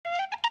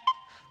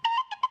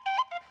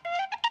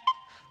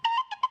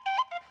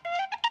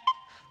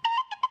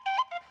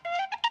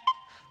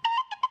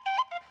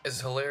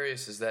As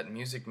hilarious as that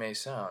music may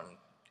sound,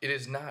 it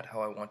is not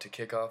how I want to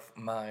kick off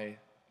my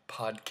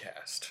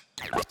podcast.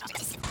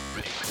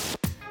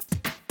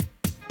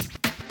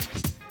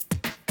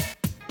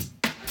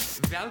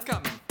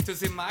 Welcome to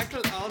the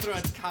Michael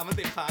Aldred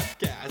Comedy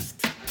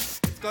Podcast.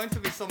 It's going to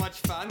be so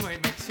much fun where he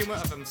makes humor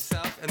of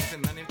himself and the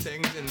many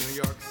things in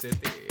New York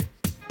City.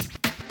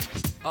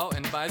 Oh,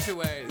 and by the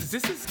way,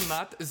 this is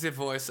not the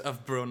voice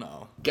of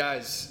Bruno.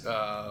 Guys,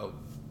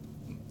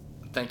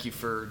 thank you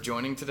for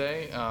joining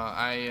today.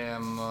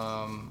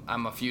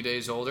 I'm a few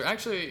days older.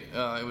 Actually,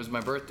 it was my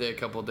birthday a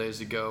couple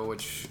days ago,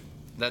 which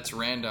that's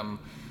random.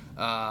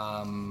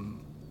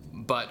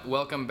 But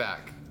welcome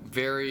back.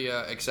 Very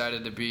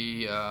excited to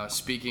be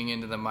speaking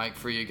into the mic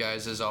for you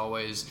guys as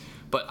always.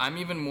 But I'm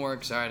even more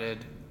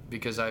excited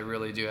because I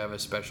really do have a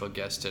special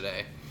guest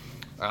today.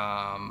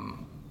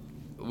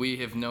 We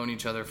have known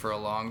each other for a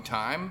long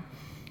time.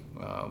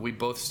 We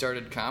both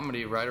started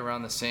comedy right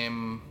around the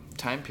same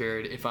time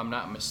period, if I'm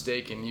not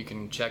mistaken. You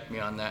can check me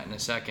on that in a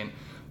second.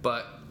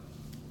 But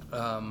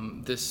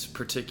this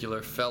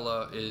particular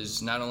fella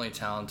is not only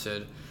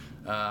talented,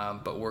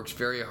 but works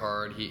very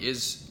hard. He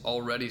is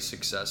already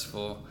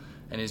successful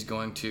and is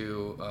going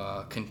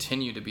to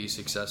continue to be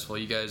successful.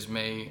 You guys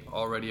may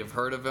already have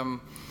heard of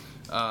him.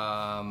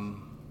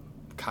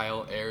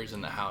 Kyle Ayers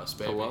in the house,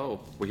 baby. Hello.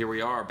 Well, here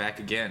we are, back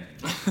again.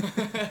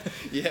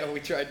 Yeah, we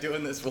tried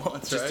doing this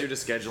once, Just right? due to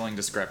scheduling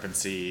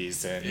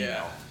discrepancies and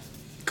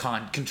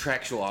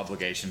contractual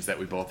obligations that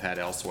we both had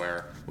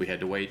elsewhere, we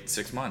had to wait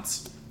 6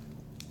 months.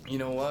 You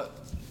know what?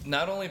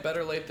 Not only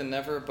better late than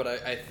never, but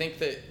I think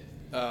that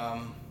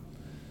I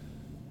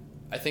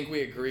think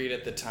we agreed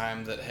at the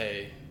time that,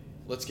 hey,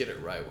 let's get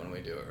it right when we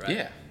do it,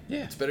 right?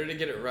 Yeah. It's better to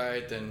get it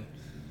right than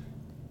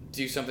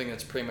do something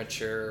that's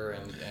premature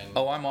and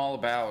Oh, I'm all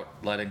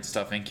about letting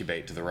stuff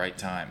incubate to the right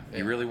time. Yeah.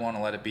 You really want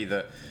to let it be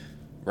the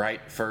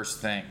right first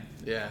thing.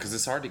 Yeah. Because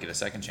it's hard to get a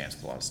second chance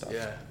with a lot of stuff.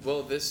 Yeah.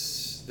 Well,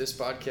 this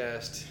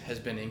podcast has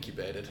been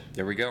incubated.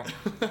 There we go.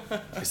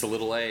 It's a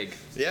little egg.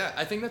 Yeah,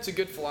 I think that's a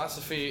good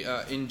philosophy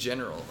in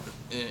general.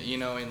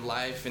 In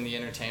life, in the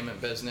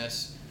entertainment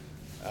business.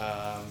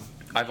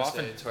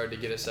 It's hard to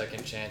get a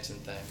second chance in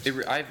things.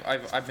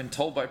 I've been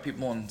told by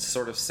people and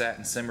sort of sat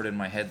and simmered in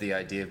my head the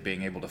idea of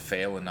being able to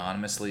fail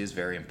anonymously is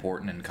very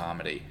important in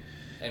comedy.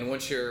 And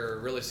once you're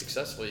really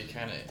successful, you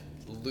kind of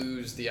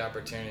lose the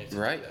opportunity to do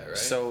that, right?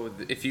 So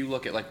if you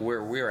look at like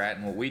where we're at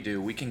and what we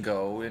do, we can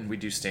go and we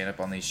do stand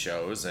up on these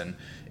shows, and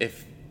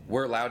if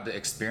we're allowed to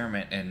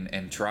experiment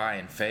and try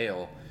and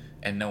fail,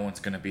 and no one's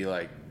going to be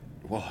like,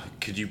 well,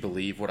 could you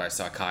believe what I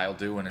saw Kyle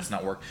do and it's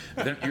not work?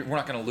 Then we're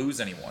not going to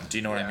lose anyone. Do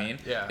you know what I mean?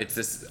 Yeah. It's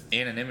this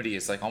anonymity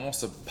is like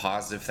almost a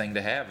positive thing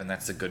to have, and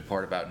that's the good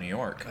part about New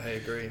York. I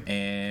agree.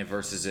 And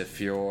versus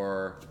if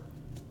you're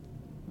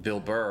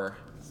Bill Burr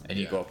and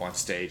you go up on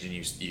stage and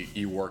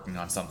you working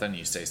on something, and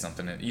you say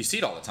something, and you see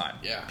it all the time.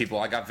 Yeah. People,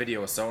 I got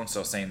video of so and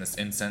so saying this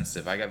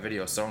insensitive. I got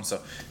video of so and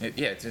so.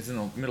 It's in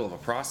the middle of a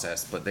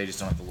process, but they just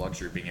don't have the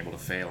luxury of being able to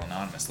fail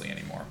anonymously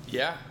anymore.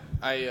 Yeah.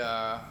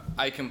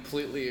 I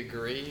completely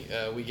agree.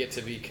 We get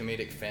to be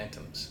comedic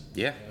phantoms.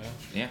 Yeah.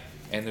 Yeah.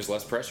 And there's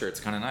less pressure. It's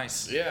kind of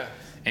nice. Yeah.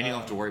 And you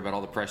don't have to worry about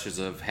all the pressures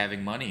of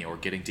having money or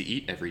getting to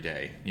eat every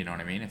day. You know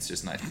what I mean? It's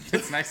just nice.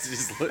 It's nice to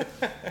just live.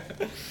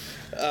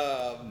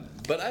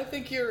 But I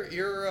think you're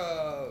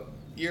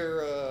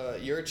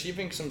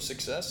achieving some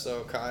success,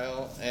 though,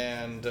 Kyle.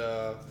 And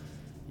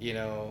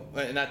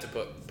not to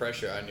put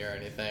pressure on you or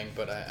anything,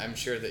 but I'm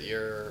sure that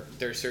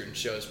there's certain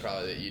shows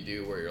probably that you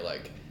do where you're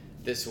like,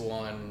 this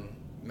one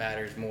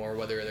matters more,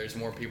 whether there's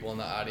more people in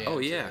the audience. Oh,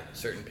 yeah. Or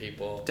certain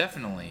people.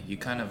 Definitely. You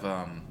kind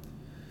of,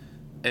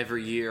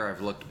 every year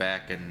I've looked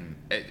back and,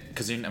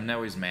 because I'm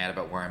always mad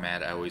about where I'm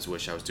at. I always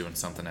wish I was doing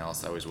something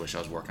else. I always wish I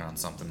was working on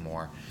something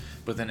more.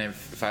 But then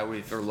if I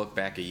would look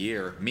back a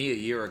year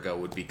ago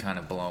would be kind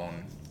of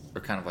blown,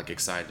 or kind of like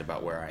excited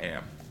about where I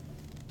am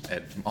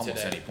at almost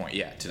Today. any point.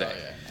 Yeah, today.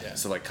 Oh, yeah.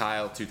 So like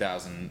Kyle,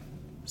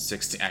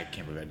 2016, I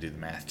can't believe I do the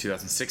math.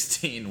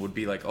 2016 would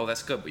be like, oh,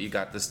 that's good, but you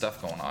got this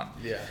stuff going on.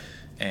 Yeah.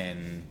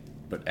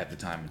 But at the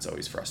time, it's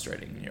always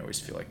frustrating. You always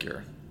feel like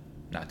you're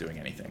not doing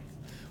anything.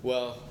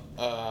 Well,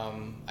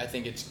 I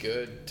think it's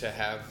good to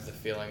have the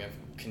feeling of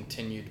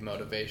continued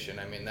motivation.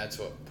 I mean, that's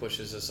what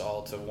pushes us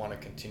all to want to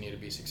continue to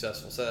be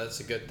successful. So that's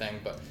a good thing.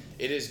 But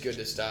it is good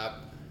to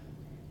stop,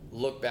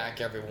 look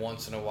back every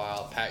once in a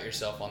while, pat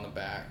yourself on the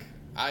back.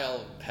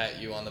 I'll pat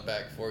you on the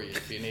back for you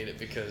if you need it,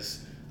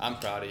 because I'm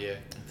proud of you.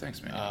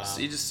 Thanks, man.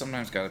 You just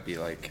sometimes got to be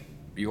like,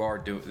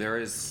 there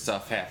is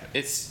stuff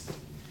happening.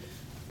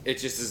 It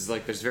just is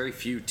like there's very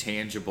few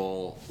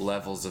tangible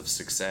levels of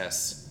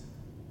success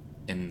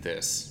in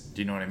this.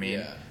 Do you know what I mean?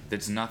 Yeah.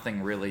 There's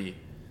nothing really,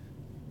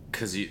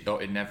 because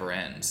it never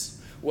ends.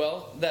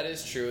 Well, that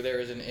is true. There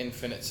is an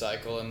infinite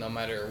cycle, and no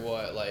matter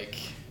what, like,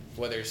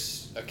 whether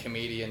a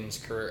comedian's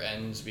career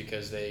ends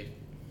because they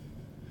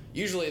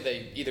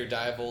either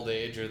die of old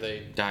age or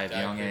they Die of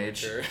young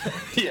age.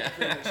 Yeah.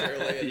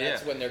 Prematurely, and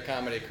that's when their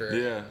comedy career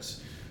Yeah.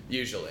 ends.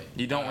 Usually.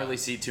 You don't really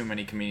see too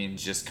many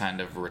comedians just kind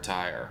of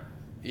retire.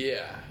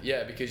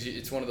 Yeah, because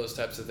it's one of those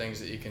types of things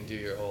that you can do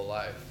your whole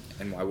life.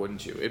 And why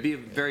wouldn't you? It'd be a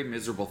very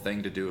miserable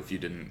thing to do if you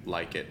didn't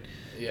like it.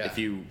 Yeah. If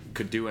you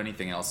could do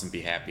anything else and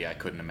be happy, I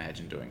couldn't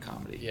imagine doing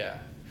comedy. Yeah.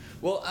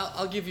 Well,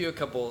 I'll give you a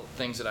couple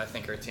things that I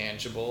think are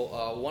tangible.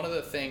 One of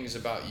the things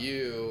about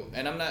you,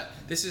 and I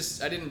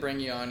didn't bring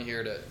you on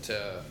here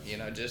to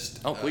just.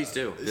 Oh, please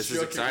do. This is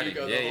stroke your exciting.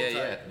 ego the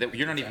Yeah. whole time.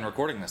 You're not even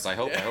recording this. I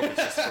hope. I hope it's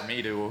just for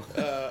me to.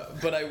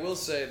 But I will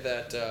say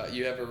that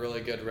you have a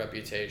really good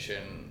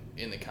reputation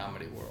in the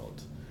comedy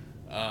world.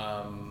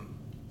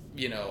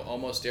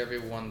 Almost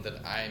everyone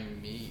that I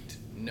meet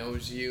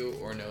knows you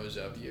or knows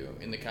of you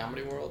in the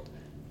comedy world,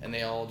 and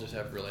they all just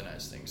have really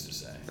nice things to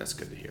say. That's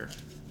good to hear.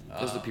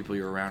 Those are the people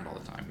you're around all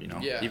the time,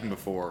 Yeah. Even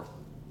before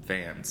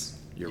fans,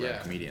 you're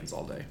around comedians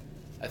all day.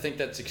 I think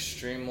that's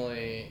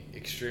extremely,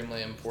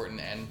 extremely important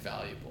and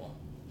valuable.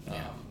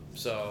 Yeah.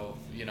 So,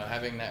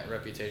 having that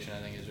reputation,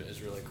 I think,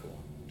 is really cool.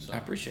 So, I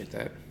appreciate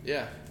that.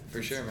 Yeah,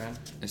 for sure, man.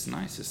 It's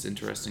nice. It's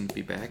interesting to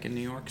be back in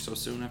New York so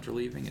soon after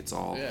leaving. It's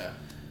all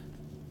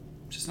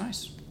just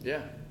nice.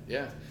 Yeah.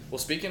 Well,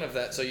 speaking of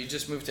that, so you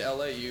just moved to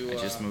LA. I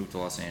just moved to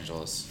Los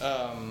Angeles.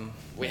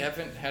 We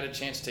haven't had a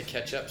chance to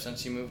catch up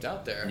since you moved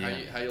out there.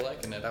 Yeah. How you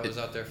liking it? I was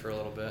out there for a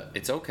little bit.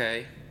 It's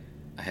okay.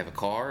 I have a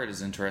car. It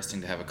is interesting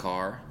to have a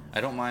car.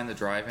 I don't mind the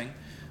driving.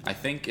 I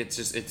think it's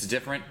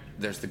different.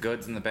 There's the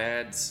goods and the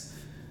bads.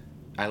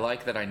 I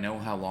like that I know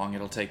how long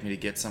it'll take me to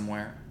get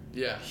somewhere.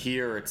 Yeah.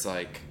 Here, it's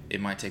like, it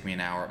might take me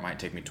an hour, it might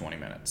take me 20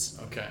 minutes.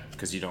 Okay.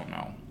 Because you don't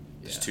know.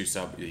 There's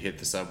Yeah. you hit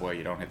the subway,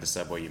 you don't hit the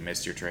subway, you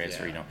missed your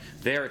transfer, Yeah.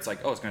 There, it's like,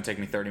 oh, it's going to take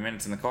me 30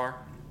 minutes in the car.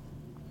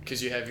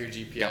 Because you have your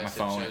GPS. Got my that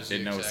phone, shows it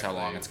you knows exactly how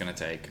long it's going to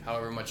take.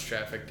 however much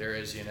traffic there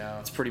is,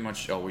 It's pretty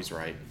much always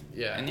right.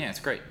 Yeah. And yeah, it's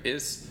great.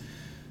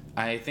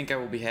 I think I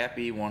will be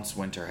happy once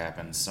winter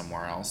happens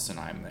somewhere else and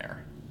I'm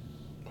there.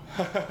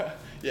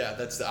 Yeah,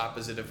 that's the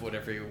opposite of what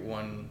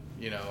everyone,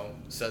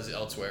 says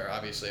elsewhere.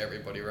 Obviously,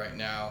 everybody right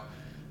now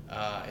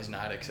is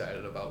not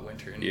excited about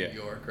winter in New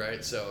York,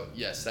 right? So,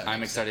 yes, that makes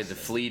I'm excited sense.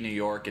 to flee New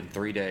York in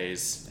 3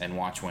 days and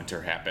watch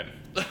winter happen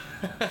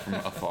from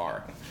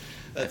afar.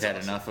 That's I've had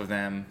awesome. enough of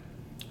them.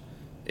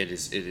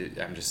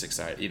 I'm just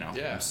excited.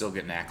 Yeah. I'm still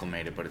getting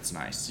acclimated, but it's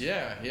nice.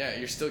 Yeah,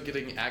 you're still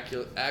getting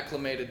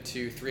acclimated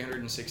to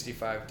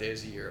 365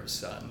 days a year of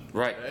sun.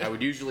 Right. I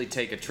would usually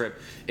take a trip.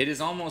 It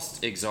is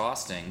almost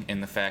exhausting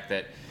in the fact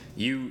that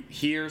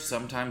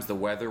sometimes the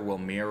weather will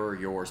mirror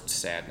your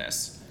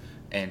sadness.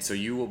 And so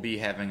you will be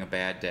having a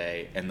bad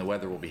day, and the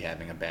weather will be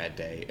having a bad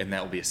day, and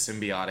that will be a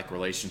symbiotic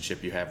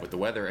relationship you have with the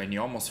weather, and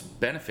you almost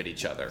benefit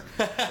each other.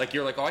 Like,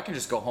 you're like, oh, I can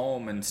just go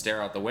home and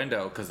stare out the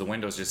window because the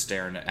window's just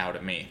staring out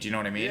at me. Do you know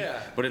what I mean? Yeah.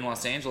 But in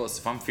Los Angeles,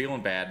 if I'm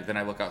feeling bad, then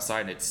I look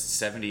outside and it's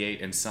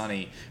 78 and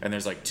sunny, and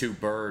there's like 2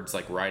 birds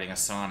like writing a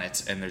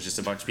sonnet, and there's just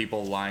a bunch of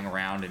people lying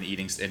around and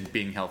eating and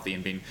being healthy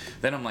and being.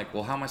 Then I'm like,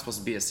 well, how am I supposed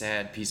to be a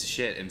sad piece of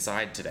shit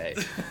inside today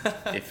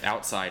if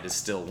outside is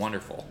still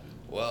wonderful?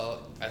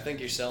 Well, I think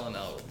you're selling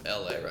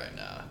LA right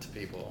now to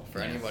people. For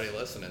anybody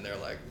listening, they're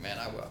like, man,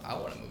 I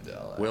want to move to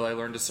LA. Will I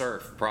learn to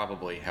surf?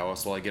 Probably. How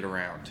else will I get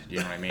around? Do you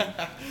know what I mean?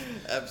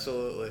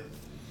 Absolutely.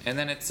 And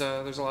then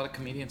there's a lot of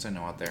comedians I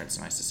know out there. It's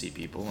nice to see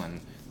people,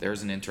 and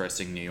there's an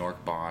interesting New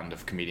York bond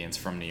of comedians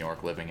from New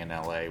York living in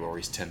LA where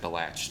we tend to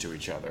latch to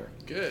each other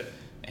Good.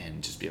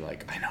 and just be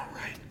like, I know,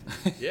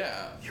 right?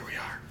 Yeah. Here we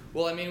are.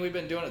 Well, I mean, we've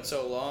been doing it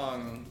so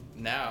long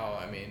now.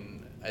 I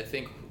mean, I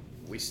think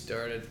we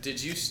started.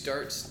 Did you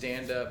start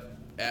stand up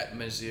at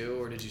Mizzou,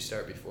 or did you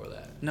start before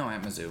that? No,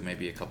 at Mizzou,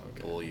 maybe a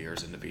couple of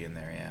years into being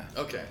there, yeah.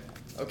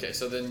 Okay.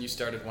 So then you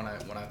started when I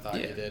thought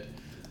you did,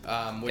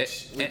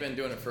 which we've been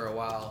doing it for a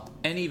while.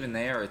 And even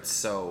there, it's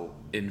so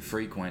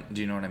infrequent.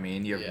 Do you know what I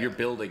mean? You're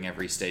building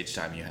every stage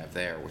time you have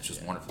there, which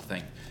is a wonderful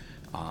thing.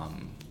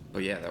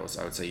 But yeah, that was,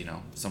 I would say,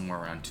 somewhere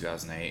around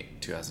 2008,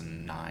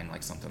 2009,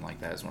 like something like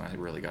that is when I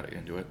really got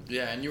into it.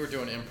 Yeah, and you were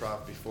doing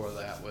improv before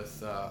that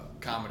with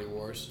Comedy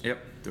Wars. Yep,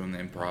 doing the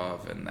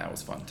improv, and that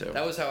was fun too.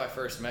 That was how I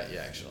first met you,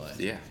 actually.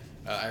 Yeah.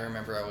 I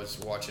remember I was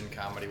watching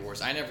Comedy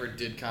Wars. I never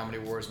did Comedy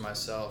Wars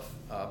myself,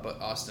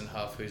 but Austin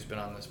Huff, who's been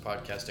on this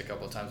podcast a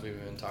couple of times, we've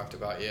even talked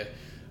about you.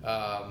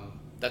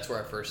 That's where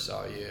I first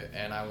saw you,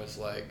 and I was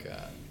like,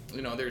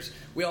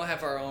 we all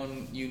have our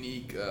own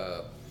unique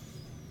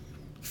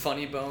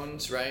funny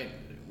bones, right?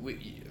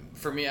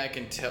 For me, I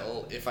can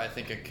tell if I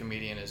think a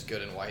comedian is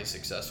good and why he's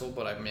successful,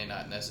 but I may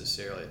not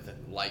necessarily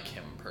like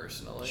him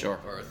personally, Sure,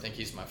 or think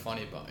he's my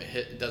funny bone.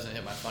 It doesn't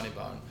hit my funny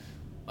bone.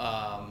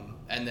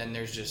 And then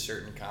there's just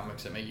certain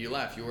comics that make you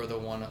laugh. You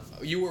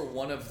were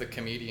one of the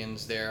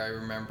comedians there. I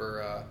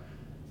remember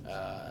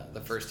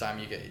the first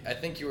time I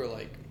think you were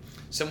like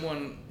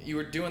you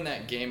were doing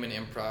that game in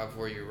improv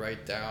where you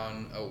write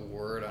down a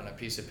word on a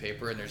piece of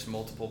paper and there's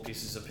multiple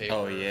pieces of paper.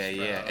 Oh yeah,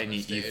 spread out on and the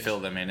you stage.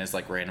 fill them in as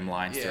like random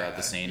lines throughout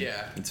the scene.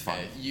 Yeah, it's fun.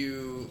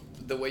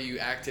 The way you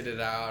acted it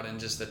out and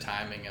just the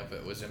timing of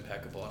it was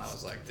impeccable, and I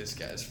was like, this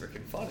guy's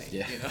freaking funny.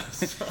 Yeah,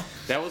 So.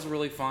 That was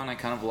really fun. I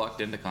kind of lucked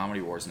into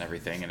Comedy Wars and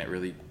everything, and it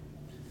really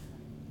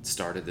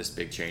started this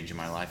big change in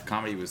my life.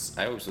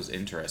 I always was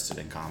interested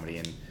in comedy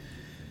and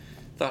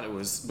thought it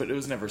was, but it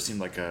was never seemed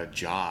like a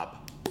job.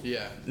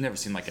 Yeah. It never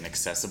seemed like an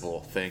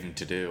accessible thing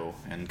to do,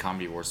 and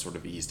Comedy Wars sort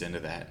of eased into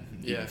that.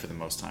 Yeah. Even for the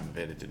most time of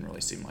it, it didn't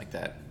really seem like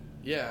that.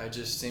 Yeah, it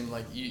just seemed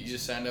like you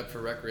just signed up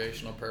for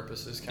recreational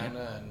purposes, kind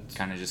of, and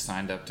Kind of just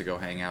signed up to go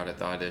hang out at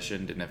the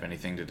audition, didn't have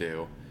anything to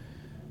do.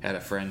 Had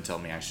a friend tell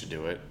me I should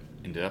do it,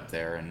 ended up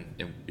there, and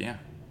yeah.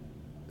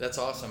 that's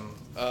awesome.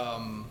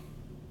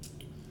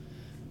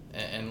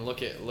 And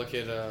look at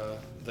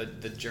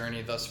the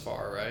journey thus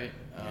far, right?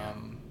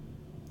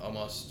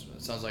 Almost,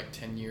 it sounds like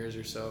 10 years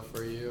or so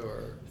for you,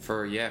 or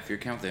If you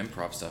count the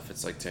improv stuff,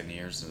 it's like 10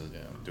 years of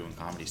doing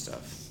comedy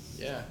stuff.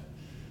 yeah.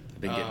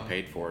 I've been getting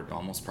paid for it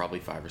almost probably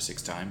 5 or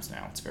 6 times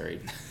now. It's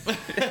very.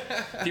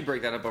 If you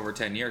break that up over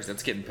 10 years,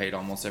 that's getting paid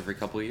almost every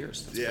couple of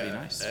years. That's pretty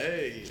nice.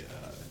 Hey,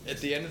 at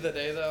the end of the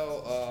day,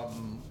 though,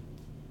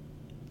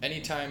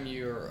 anytime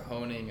you're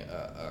honing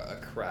a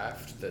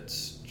craft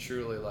that's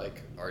truly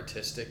like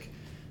artistic,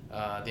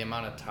 the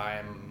amount of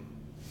time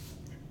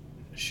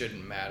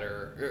shouldn't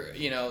matter.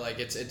 Like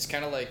it's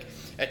kind of like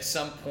at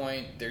some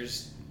point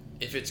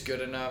if it's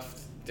good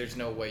enough, there's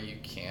no way you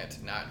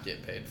can't not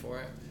get paid for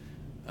it.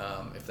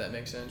 If that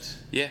makes sense.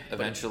 Yeah,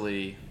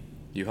 eventually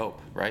you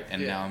hope, right?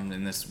 And Yeah. now I'm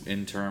in this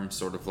interim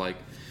sort of like,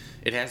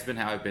 it has been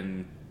how I've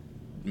been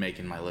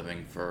making my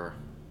living for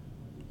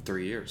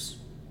 3 years.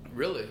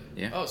 Really?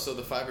 Yeah. Oh, so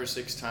the 5 or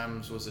 6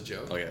 times was a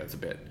joke? Oh yeah, that's a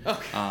bit.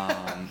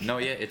 Okay. No,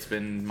 yeah, it's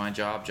been my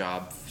job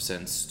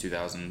since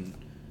 2000,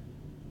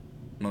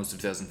 most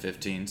of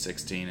 2015,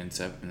 16, and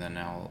then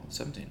now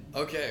 17.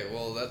 Okay,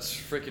 well that's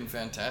freaking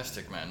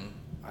fantastic, man.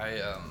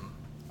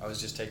 I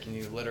was just taking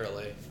you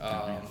literally.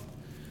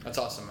 That's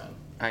awesome, man.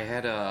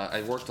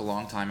 I worked a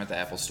long time at the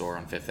Apple Store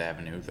on Fifth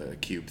Avenue, the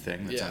Cube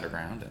thing that's Yeah.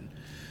 underground, and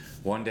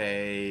one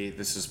day,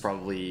 this is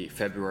probably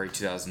February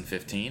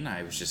 2015,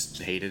 I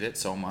just hated it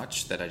so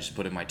much that I just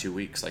put in my 2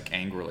 weeks, like,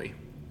 angrily.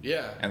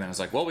 Yeah. And then I was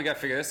like, well, we gotta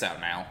figure this out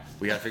now.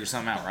 We gotta figure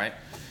something out, right?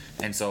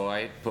 And so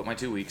I put my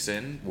 2 weeks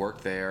in,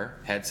 worked there,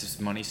 had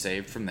some money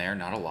saved from there,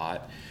 not a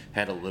lot.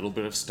 Had a little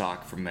bit of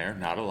stock from there,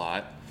 not a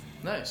lot.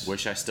 Nice.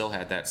 Wish I still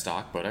had that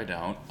stock, but I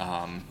don't.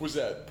 Was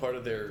that part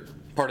of their...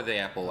 Part of the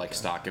Apple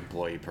stock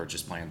employee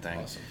purchase plan thing.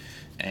 Awesome.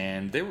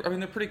 And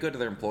they're pretty good to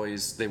their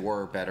employees. They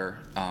were better,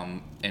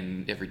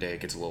 and every day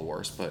it gets a little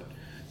worse, but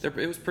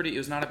it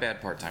was not a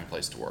bad part-time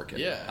place to work. And,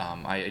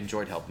 Yeah. I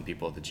enjoyed helping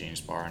people at the Genius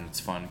Bar, and it's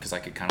fun because I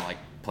could kind of like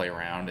play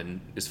around,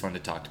 and it's fun to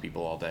talk to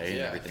people all day and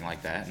Yeah. everything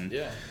like that. And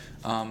Yeah.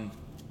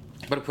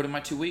 but I put in my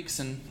 2 weeks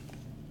and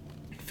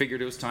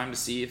figured it was time to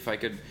see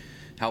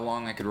how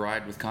long I could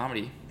ride with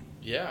comedy.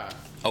 Yeah.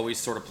 Always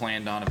sort of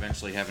planned on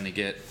eventually having to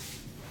get.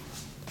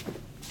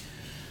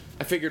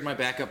 I figured my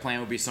backup plan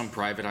would be some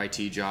private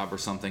IT job or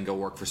something, go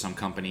work for some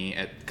company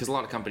because a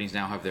lot of companies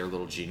now have their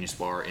little Genius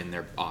Bar in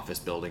their office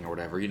building or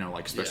whatever,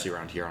 like especially Yeah.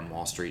 around here on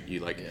Wall Street,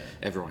 Yeah.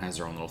 everyone has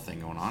their own little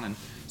thing going on. And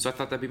so I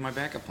thought that'd be my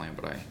backup plan,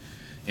 but I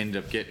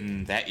ended up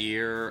getting that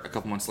year, a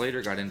couple months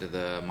later, got into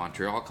the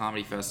Montreal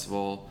Comedy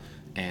Festival,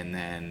 and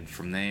then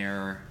from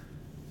there,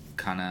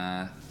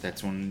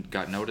 that's when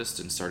got noticed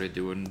and started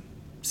doing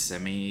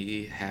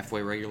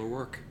halfway regular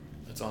work.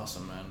 That's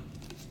awesome, man.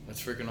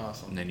 That's freaking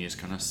awesome. And then you just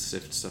kind of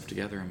sift stuff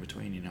together in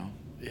between,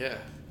 Yeah.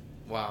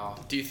 Wow.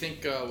 Do you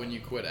think when you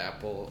quit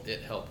Apple,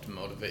 it helped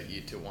motivate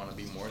you to want to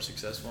be more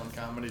successful in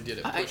comedy? Did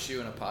it push you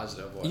in a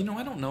positive way?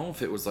 I don't know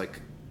if it was like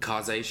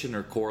causation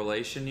or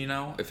correlation,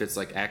 if it's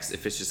like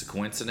if it's just a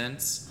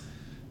coincidence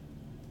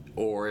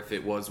or if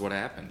it was what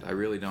happened. I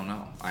really don't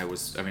know. I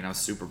was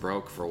super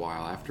broke for a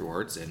while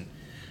afterwards and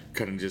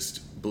kind of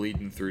just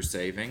bleeding through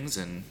savings,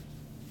 and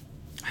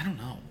I don't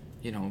know.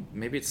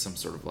 Maybe it's some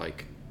sort of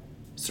like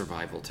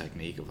survival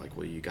technique of like,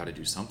 well, you got to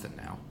do something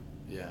now.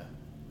 Yeah.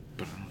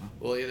 But I don't know.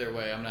 Well, either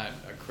way, I'm not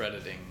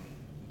accrediting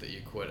that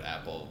you quit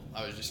Apple.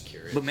 I was just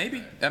curious. But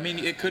maybe. Right?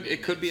 It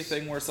could be a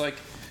thing where it's like,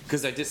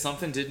 because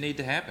something did need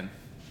to happen.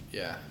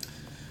 Yeah.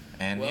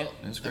 And Well, yeah,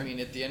 it was great.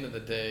 at the end of the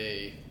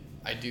day,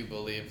 I do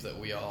believe that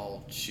we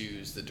all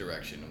choose the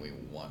direction we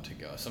want to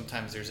go.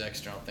 Sometimes there's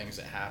external things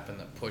that happen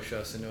that push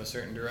us into a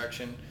certain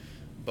direction,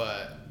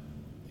 but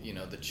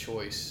the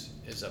choice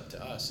is up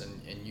to us,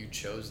 and you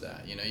chose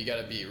that. You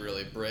got to be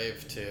really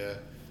brave to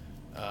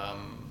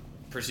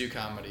pursue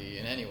comedy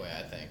in any way,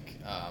 I think.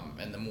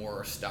 And the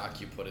more stock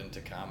you put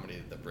into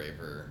comedy, the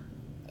braver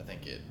I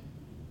think it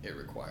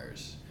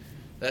requires.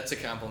 That's a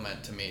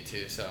compliment to me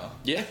too. So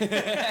Yeah.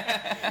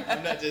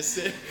 I'm not just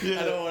saying.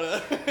 I don't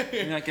want to.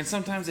 And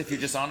sometimes if you're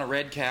just on a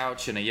red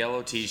couch in a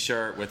yellow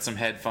t-shirt with some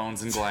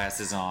headphones and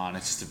glasses on,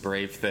 it's just a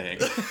brave thing.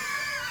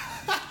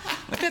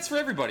 That's for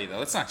everybody, though.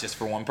 That's not just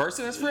for one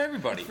person. That's for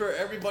everybody. For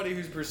everybody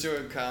who's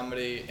pursuing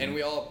comedy, and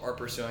we all are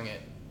pursuing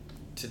it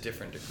to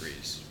different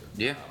degrees.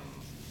 Yeah.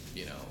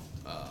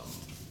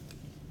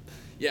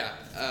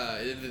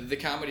 The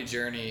comedy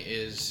journey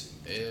is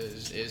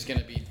going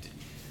to be.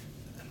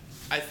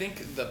 I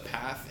think the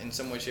path, in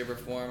some way, shape, or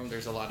form,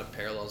 there's a lot of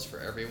parallels for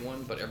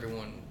everyone, but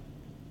everyone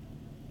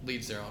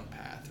leads their own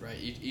path, right?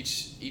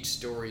 Each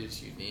story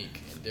is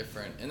unique and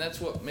different, and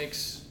that's what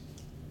makes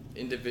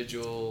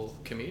individual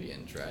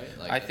comedians, right?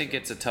 I think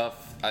it's a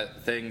tough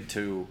thing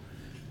to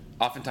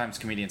oftentimes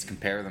comedians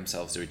compare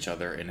themselves to each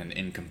other in an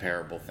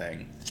incomparable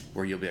thing,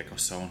 where you'll be like, oh,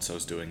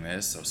 so-and-so's doing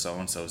this,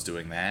 so-and-so's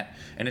doing that.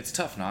 And it's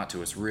tough not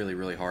to. It's really,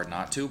 really hard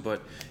not to.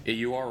 But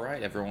you are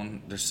right.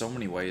 There's so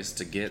many ways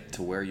to get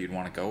to where you'd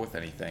want to go with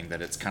anything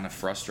that it's kind of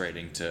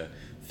frustrating to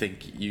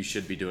think you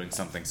should be doing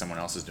something someone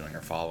else is doing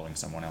or following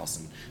someone else.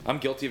 And I'm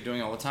guilty of doing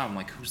it all the time. I'm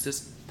like, who's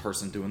this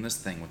person doing this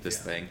thing with this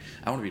thing?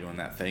 I want to be doing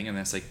that thing. And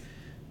it's like,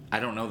 I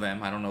don't know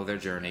them. I don't know their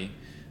journey.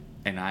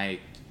 And I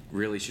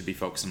really should be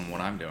focusing on what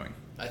I'm doing.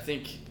 I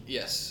think,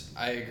 yes,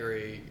 I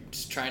agree.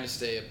 Just trying to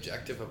stay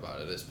objective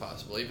about it as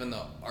possible, even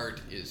though art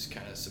is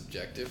kind of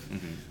subjective.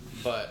 Mm-hmm.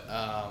 But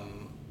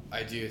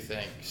I do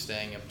think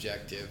staying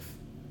objective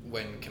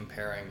when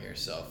comparing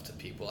yourself to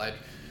people.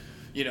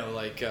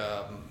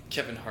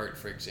 Kevin Hart,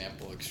 for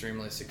example,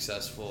 extremely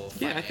successful.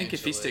 Yeah, I think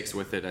if he sticks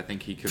with it, I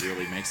think he could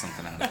really make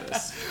something out of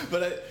this.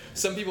 But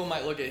some people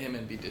might look at him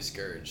and be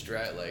discouraged,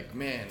 right? Like,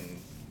 man,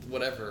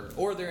 whatever.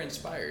 Or they're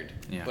inspired.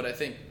 Yeah. But I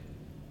think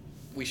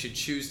we should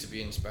choose to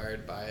be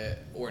inspired by it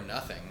or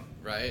nothing,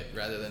 right?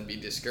 Rather than be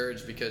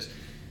discouraged, because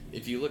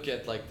if you look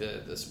at like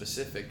the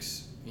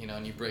specifics,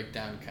 and you break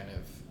down kind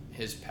of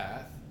his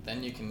path,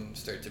 then you can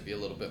start to be a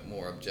little bit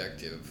more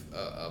objective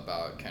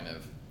about kind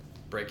of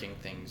breaking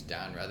things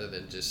down rather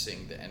than just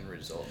seeing the end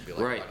result. Be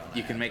like, right. why don't I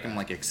You can have make that? him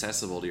like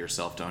accessible to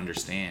yourself to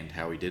understand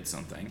how he did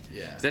something.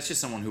 Yeah. That's just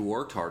someone who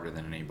worked harder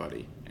than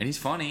anybody. And he's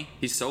funny.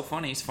 He's so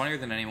funny. He's funnier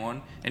than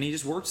anyone. And he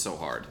just worked so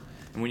hard.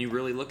 And when you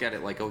really look at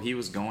it like, oh, he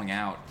was going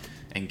out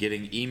and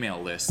getting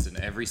email lists in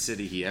every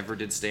city he ever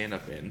did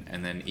stand-up in,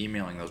 and then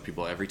emailing those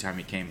people every time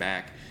he came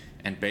back,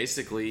 and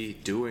basically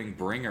doing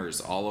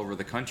bringers all over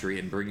the country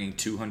and bringing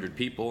 200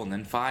 people and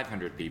then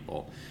 500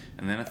 people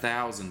and then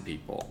 1,000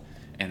 people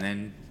and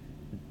then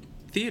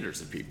theaters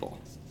of people.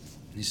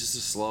 It's just a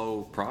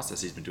slow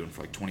process he's been doing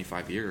for like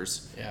 25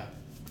 years. Yeah.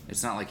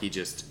 It's not like he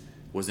just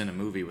was in a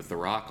movie with The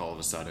Rock all of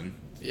a sudden.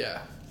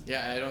 Yeah.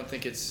 Yeah, I don't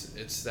think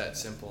it's that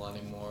simple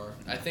anymore.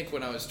 I think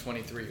when I was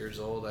 23 years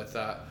old, I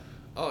thought,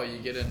 oh, you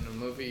get in a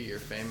movie, you're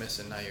famous,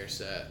 and now you're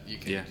set. You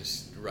can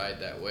just ride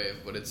that wave.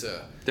 But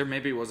There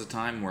maybe was a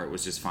time where it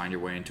was just find your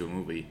way into a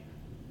movie,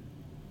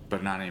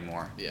 but not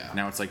anymore. Yeah.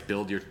 Now it's like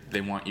they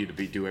want you to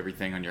do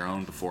everything on your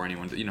own before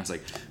anyone. It's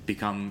like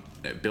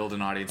build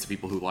an audience of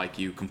people who like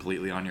you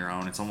completely on your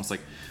own. It's almost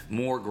like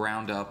more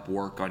ground up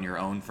work on your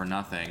own for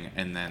nothing,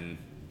 and then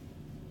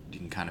you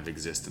can kind of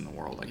exist in the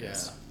world, I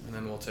guess. Yeah. And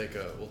then we'll take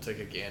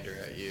a gander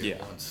at you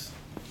once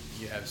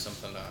you have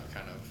something to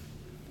kind of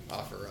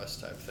offer us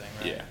type thing,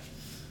 right?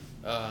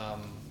 Yeah.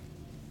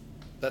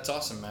 That's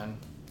awesome, man.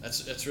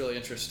 That's really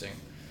interesting.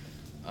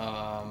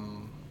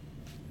 What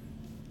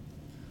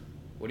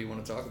do you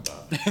want to talk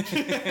about?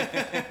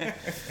 I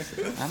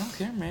don't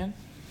care, man.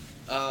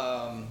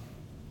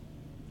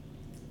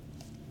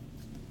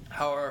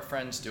 How are our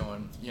friends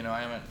doing?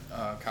 I haven't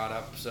caught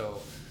up,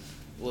 so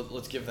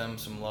let's give them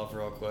some love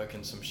real quick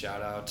and some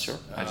shout outs. Sure.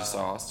 I just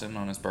saw Austin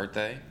on his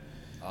birthday.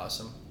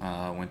 Awesome.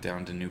 Went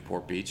down to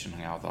Newport Beach and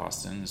hung out with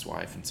Austin, his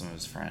wife, and some of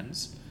his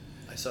friends.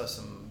 I saw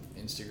some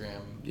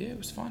Instagram. Yeah, it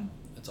was fun.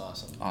 That's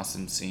awesome.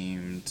 Austin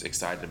seemed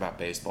excited about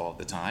baseball at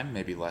the time,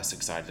 maybe less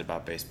excited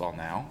about baseball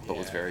now, but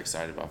was very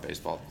excited about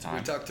baseball at the time.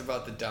 We talked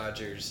about the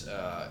Dodgers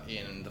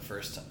in the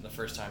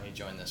first time he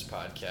joined this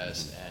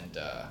podcast, and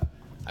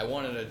I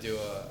wanted to do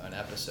an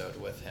episode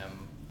with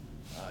him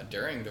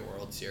during the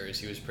World Series.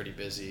 He was pretty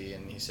busy,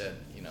 and he said,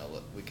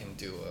 look, we can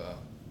do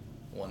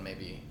one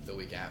maybe the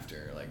week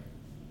after, like.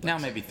 Now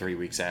maybe 3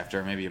 weeks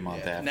after, maybe a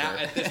month after. Now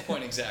at this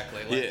point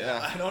exactly.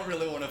 I don't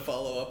really want to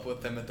follow up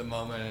with them at the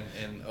moment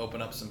and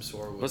open up some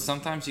sore wounds. But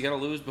sometimes you got to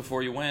lose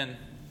before you win.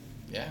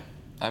 Yeah.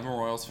 I'm a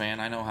Royals fan.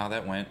 I know how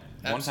that went.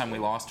 Absolutely. One time we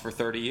lost for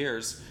 30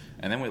 years,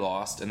 and then we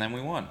lost, and then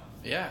we won.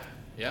 Yeah.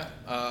 Yeah.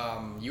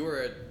 You were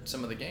at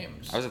some of the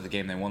games. I was at the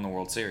game. They won the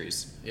World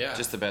Series. Yeah.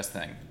 Just the best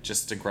thing.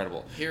 Just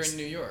incredible. Here in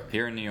New York.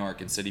 Here in New York,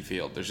 in Citi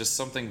Field. There's just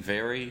something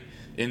very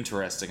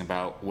interesting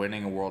about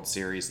winning a World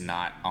Series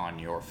not on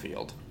your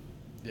field.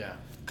 Yeah.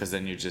 Because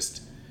then you're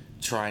just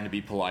trying to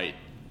be polite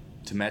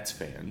to Mets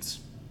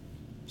fans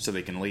so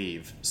they can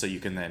leave, so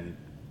you can then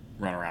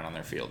run around on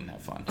their field and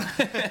have fun.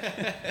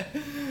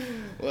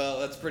 Well,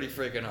 that's pretty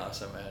freaking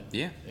awesome, man.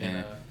 Yeah.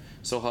 And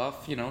so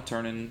Huff,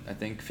 turning, I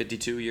think,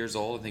 52 years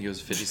old. I think it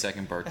was his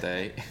 52nd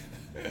birthday.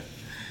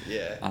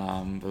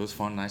 Yeah. It was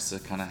fun, nice to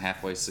kind of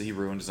halfway. So he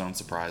ruined his own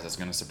surprise. I was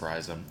going to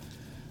surprise him.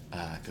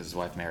 Because his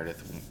wife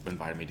Meredith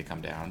invited me to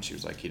come down. She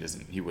was like,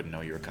 he wouldn't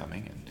know you were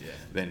coming. And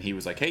then he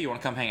was like, hey, you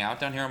want to come hang out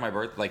down here on my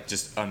birthday? Like,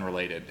 just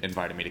unrelated,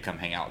 invited me to come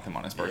hang out with him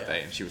on his birthday.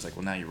 Yeah. And she was like,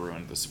 well, now you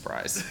ruined the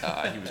surprise.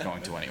 He was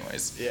going to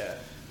anyways. Yeah.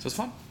 So it's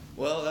fun.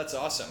 Well, that's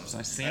awesome. It's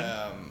nice to see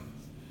him.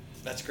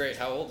 That's great.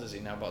 How old is he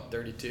now? About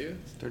 32?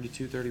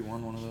 32,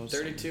 31, one of those.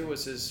 32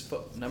 was his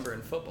number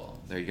in football.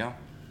 There you go.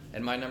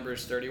 And my number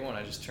is 31.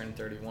 I just turned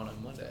 31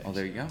 on Monday. Oh,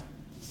 there you go.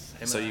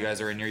 Him So and you guys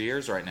are in your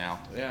years right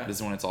now. Yeah. This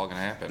is when it's all going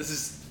to happen.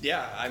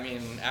 I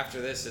mean, after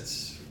this,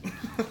 it's...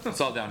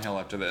 It's all downhill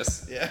after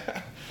this. Yeah.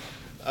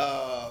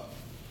 How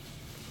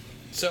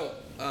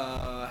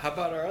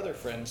about our other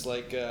friends,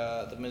 like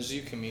the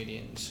Mizzou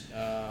comedians?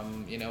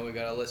 We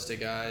got a list of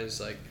guys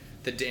like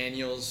the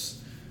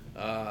Daniels.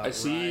 I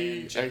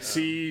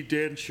see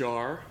Dan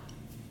Char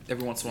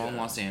every once in a while in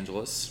Yeah. Los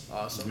Angeles.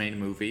 Awesome. He's made a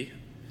movie.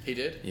 He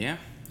did. Yeah,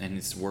 and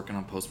he's working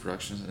on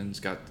post-production, and he's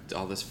got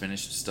all this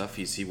finished stuff.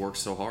 He works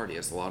so hard. He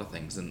has a lot of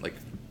things, and like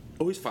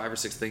always 5 or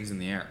 6 things in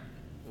the air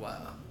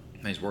Wow.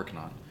 that he's working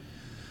on.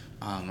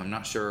 I'm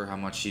not sure how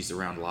much he's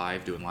around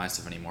live doing live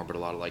stuff anymore, but a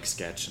lot of like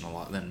sketch and a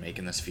lot then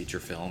making this feature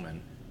film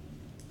and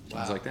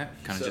things Wow. like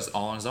that. Kind of So- just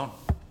all on his own.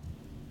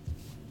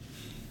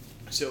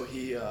 So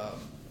he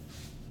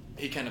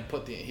kind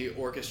of he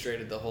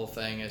orchestrated the whole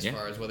thing as Yeah.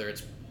 far as whether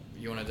it's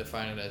you want to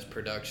define it as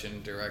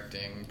production,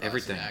 directing, possibly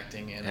Everything,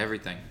 acting, and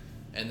everything.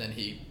 and then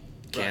he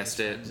brought Cast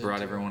his it, friends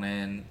brought into everyone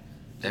in.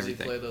 Does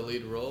Everything. he play the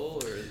lead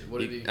role, or what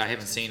did he? I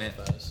haven't seen it.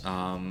 cast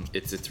himself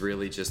as? It's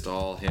really just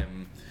all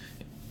him,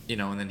 you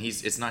know. And then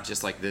it's not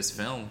just like this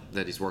film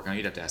that he's working on.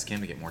 You'd have to ask him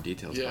to get more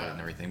details about Yeah. it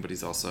and everything. But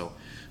he's also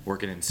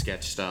working in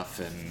sketch stuff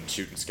and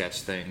shooting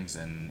sketch things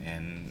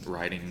and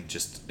writing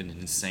just an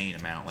insane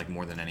amount, like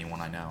more than anyone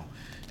I know.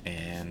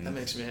 And That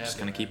makes me just happy,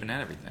 kind of man. keeping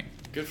at everything.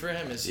 Good for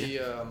him. Is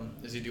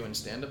he doing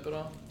stand up at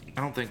all?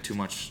 I don't think too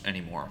much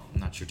anymore. I'm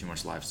not sure too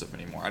much live stuff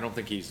anymore. I don't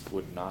think he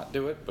would not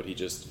do it, but he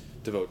just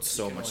devotes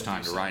so can much only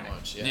time do to so writing.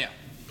 much, yeah.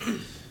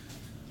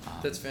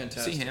 That's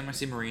fantastic. See him. I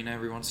see Marina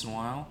every once in a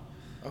while.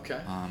 Okay.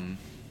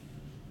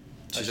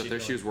 She's How's up she there.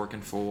 She doing? was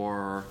working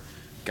for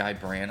Guy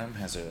Branum,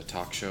 has a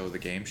talk show, The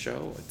Game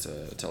Show. It's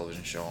a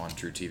television show on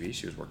True TV.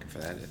 She was working for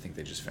that. I think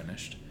they just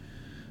finished.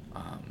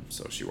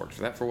 So she worked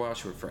for that for a while.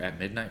 She worked for At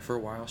Midnight for a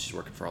while. She's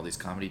working for all these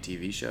comedy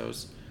TV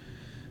shows.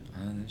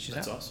 And she's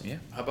That's out. awesome. Yeah.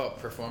 How about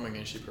performing?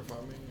 Is she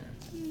performing?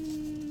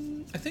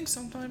 Or? I think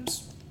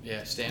sometimes. Yeah,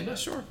 I'm stand not up.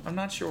 sure. I'm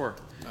not sure.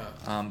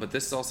 Oh. But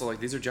this is also like,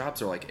 these are jobs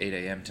that are like 8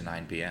 a.m. to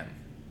 9 p.m.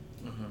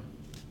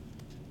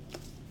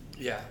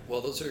 Yeah,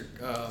 well, those are.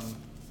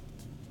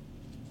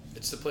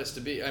 It's the place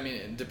to be. I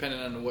mean, depending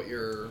on what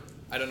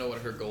I don't know what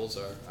her goals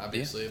are,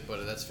 obviously,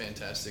 but that's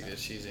fantastic that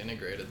she's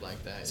integrated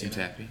like that. Seems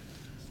you know? happy.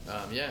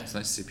 Yeah, It's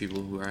nice to see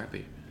people who are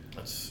happy.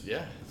 I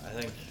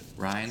think.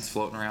 Ryan's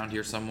floating around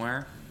here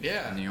somewhere.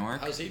 Yeah. In New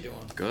York. How's he doing?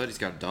 Good. He's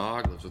got a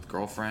dog. Lives with a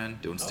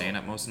girlfriend. Doing stand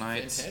up most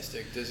nights.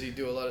 Fantastic. Does he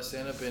do a lot of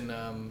stand up in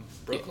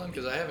Brooklyn?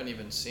 Because I haven't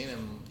even seen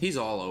him. He's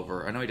all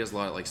over. I know he does a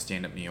lot of like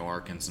stand up New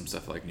York and some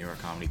stuff like New York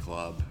Comedy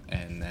Club,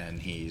 and then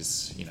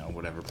he's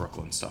whatever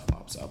Brooklyn stuff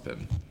pops up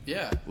and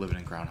Yeah, living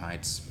in Crown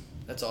Heights.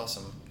 that's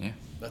awesome. Yeah.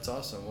 That's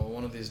awesome. Well,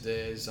 one of these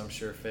days, I'm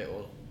sure fate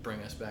will bring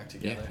us back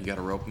Yeah. together. You got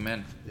to rope him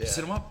in. Yeah. Just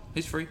hit him up.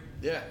 He's free.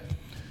 Yeah.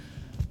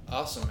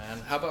 Awesome, man.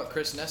 How about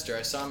Chris Nestor?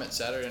 I saw him at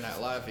Saturday Night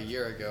Live a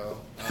year ago.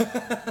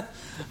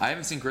 I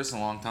haven't seen Chris in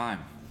a long time.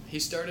 He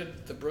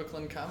started the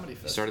Brooklyn Comedy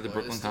Festival. He started the Are they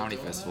Brooklyn still Comedy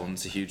doing Festival, that? and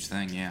it's a huge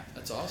thing. Yeah.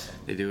 That's awesome.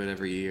 They do it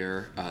every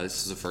year.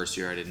 This is the first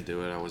year I didn't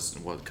do it.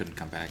 I couldn't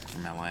come back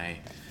from LA.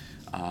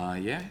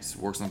 Yeah, he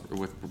works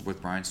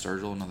with Brian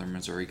Sturgill, another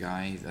Missouri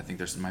guy. I think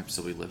they might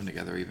still be living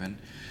together even.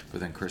 But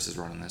then Chris is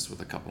running this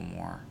with a couple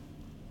more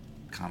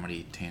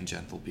comedy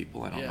tangential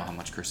people. I don't know Yeah. how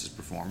much Chris is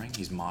performing.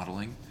 He's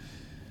modeling.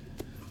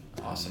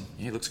 Awesome.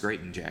 Yeah, he looks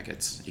great in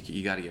jackets.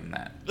 You got to give him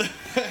that.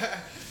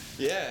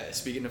 Yeah.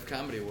 Speaking of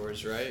Comedy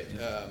Wars, right?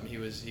 He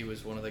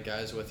was one of the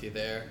guys with you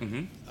there.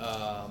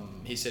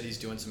 Mm-hmm. He said he's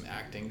doing some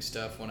acting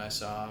stuff when I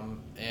saw him,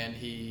 and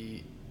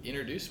he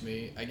introduced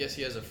me. I guess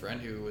he has a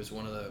friend who was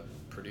one of the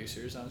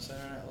producers on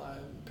Saturday Night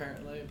Live,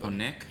 apparently. Oh,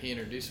 Nick? He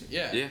introduced me.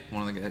 Yeah. Yeah,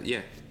 one of the guys.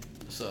 Yeah,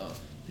 So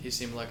he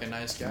seemed like a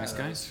nice guy. nice That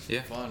guys. was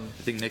Yeah, Fun.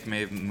 I think Nick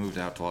may have moved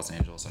out to Los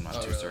Angeles. I'm not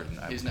Oh, too really? certain.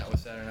 He's not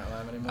with Saturday Night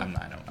Live anymore.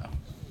 I don't know.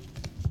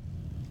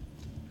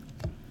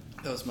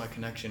 That was my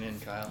connection in,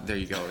 Kyle. There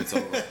you go. It's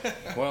over.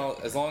 Well,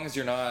 as long as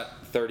you're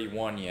not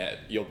 31 yet,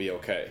 you'll be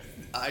okay.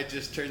 I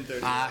just turned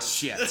 30.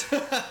 Shit.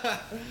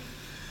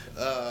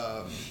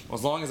 Well,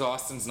 as long as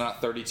Austin's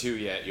not 32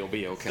 yet, you'll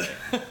be okay.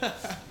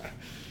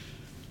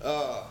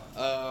 How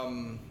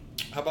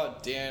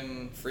about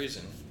Dan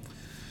Friesen?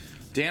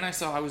 Dan,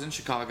 I was in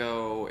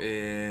Chicago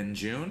in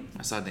June.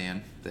 I saw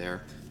Dan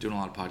there doing a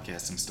lot of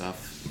podcasting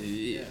stuff.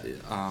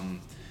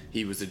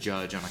 He was a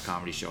judge on a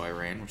comedy show I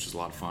ran, which was a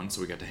lot of fun.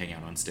 So we got to hang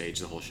out on stage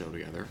the whole show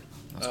together.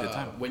 That was a good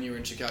time. When you were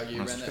in Chicago, you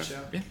When I was ran in that show?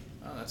 Chicago, yeah.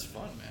 Oh, that's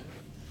fun, man.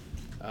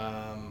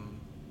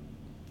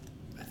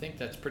 I think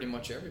that's pretty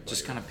much everybody.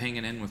 Just kind of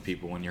pinging in with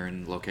people when you're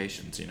in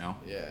locations,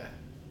 Yeah,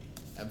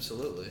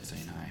 absolutely.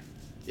 saying hi.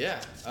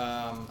 Yeah,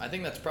 I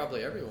think that's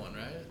probably everyone,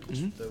 right?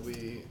 Mhm. That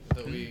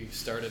we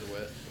started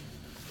with.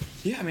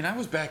 Yeah, I mean, I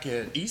was back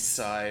at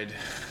Eastside,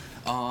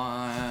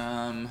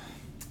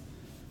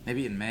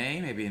 maybe in May,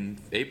 maybe in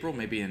April,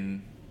 maybe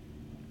in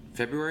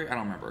February. I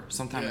don't remember.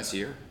 Sometime this Yeah.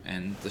 year,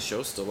 and the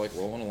show's still like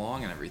rolling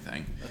along and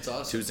everything. That's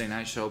awesome. Tuesday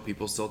night show,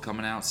 people still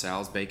coming out.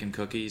 Sal's baking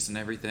cookies and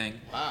everything.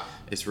 Wow.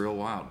 It's real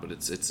wild, but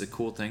it's a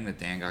cool thing that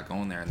Dan got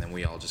going there, and then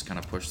we all just kind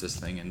of pushed this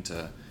thing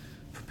into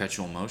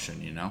perpetual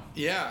motion,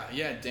 Yeah.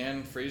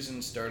 Dan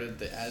Friesen started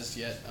the As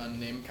Yet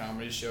Unnamed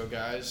Comedy Show,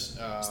 guys.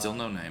 Still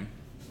no name.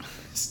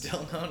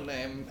 Still no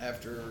name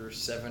after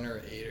 7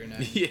 or 8 or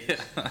 9. Yeah.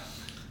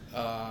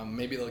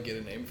 Maybe they'll get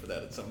a name for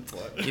that at some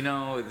point. You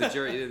know, the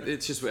jury,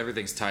 it's just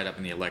everything's tied up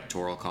in the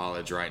electoral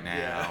college right now,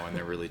 Yeah. and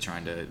they're really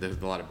trying to, there's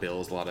a lot of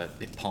bills, a lot of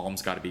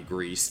palms got to be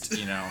greased,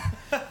 you know,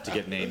 to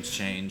get names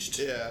changed.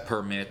 Yeah.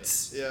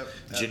 Permits. Yep,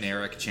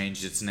 Generic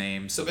changed its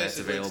name, so that's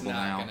basically it's available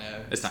not now.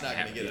 gonna- It's it's not not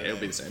gonna gonna get a it'll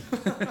be name.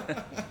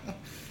 the same.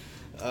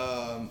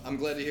 I'm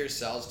glad to hear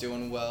Sal's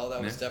doing well.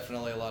 That was Yeah.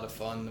 definitely a lot of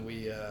fun.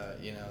 We,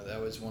 that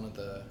was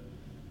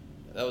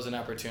that was an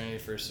opportunity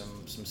for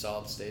some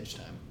solid stage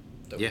time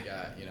that Yeah.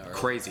 we got. Early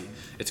Crazy. on.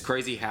 It's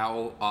crazy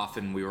how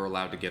often we were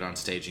allowed to get on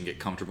stage and get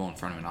comfortable in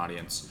front of an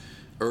audience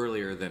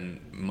earlier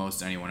than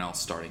most anyone else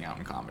starting out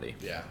in comedy.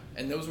 Yeah,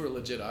 and those were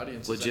legit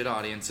audiences. Legit I mean,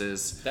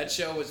 audiences. That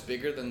show was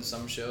bigger than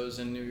some shows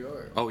in New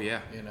York. Oh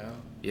yeah.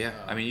 Yeah. Um,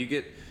 I mean,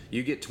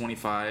 you get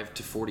 25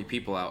 to 40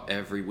 people out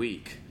every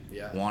week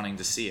Yeah. wanting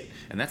to see it.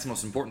 And that's the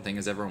most important thing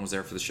is everyone was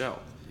there for the show.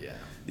 Yeah.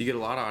 You get a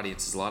lot of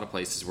audiences, a lot of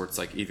places where it's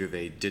like either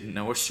they didn't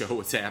know a show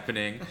was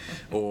happening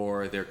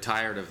or they're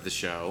tired of the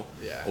show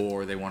Yeah.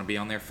 or they want to be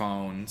on their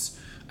phones.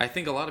 I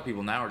think a lot of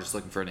people now are just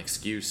looking for an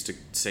excuse to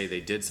say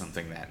they did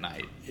something that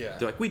night. Yeah.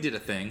 They're like, we did a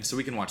thing, so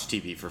we can watch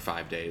TV for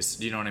 5 days.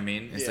 Do you know what I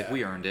mean? It's like, Yeah.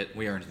 we earned it.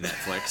 We earned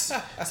Netflix.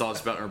 It's all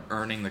just about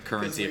earning the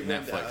currency we of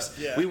went Netflix. out,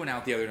 yeah. We went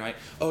out the other night.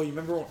 Oh, you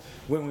remember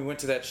when we went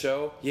to that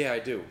show? Yeah, I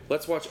do.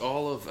 Let's watch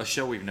all of a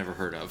show we've never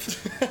heard of.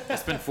 I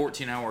spent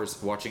 14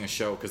 hours watching a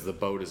show because the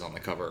boat is on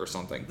the cover or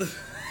something.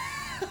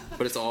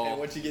 But it's all... And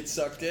once you get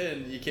sucked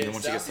in, you can't. And then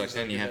once you get stop sucked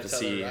in, you have to gotta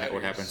tell the see what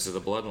writers. happens to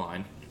the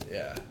bloodline.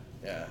 Yeah.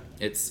 Yeah.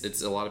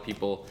 It's a lot of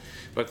people,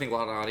 but I think a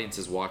lot of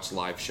audiences watch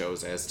live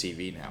shows as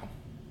TV now,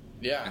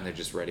 Yeah. and they're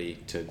just ready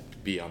to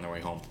be on their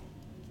way home.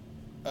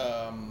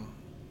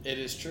 It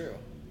is true.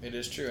 It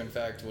is true. In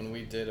fact, when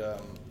we did,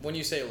 when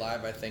you say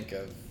live, I think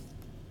of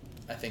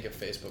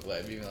Facebook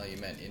Live, even though you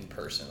meant in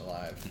person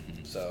live.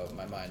 Mm-hmm. So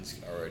my mind's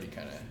already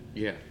kind of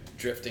Yeah.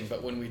 drifting.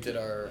 But when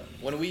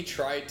we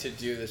tried to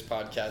do this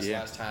podcast Yeah.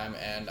 last time,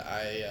 and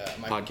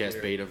my Podcast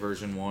computer- beta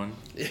version 1.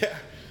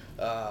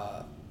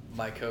 Yeah.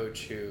 My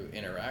coach who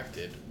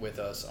interacted with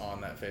us on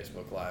that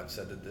Facebook Live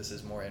said that this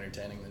is more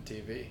entertaining than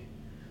TV.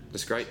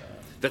 That's great.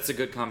 That's a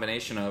good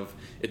combination of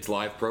it's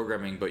live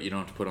programming, but you don't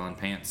have to put on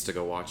pants to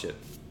go watch it.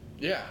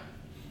 Yeah.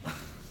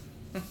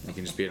 You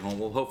can just be at home.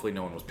 Well, hopefully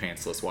no one was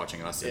pantsless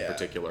watching us in Yeah.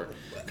 particular,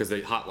 because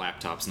the hot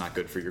laptop's not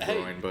good for your Hey.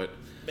 groin. But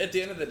At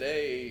the end of the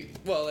day,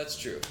 well, that's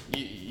true.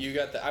 You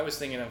got the. I was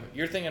thinking of.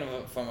 You're thinking of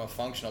it from a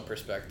functional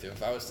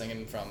perspective. I was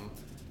thinking from,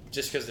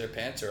 just because their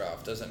pants are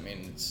off doesn't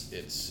mean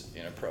it's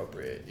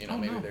inappropriate. Oh,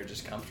 Maybe no. they're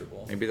just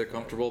comfortable. maybe they're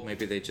comfortable.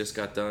 Maybe they just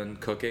got done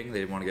cooking. They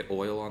didn't want to get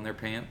oil on their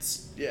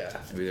pants. Yeah.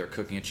 Maybe they're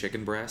cooking a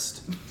chicken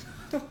breast.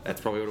 That's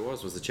probably what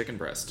it was the chicken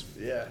breast.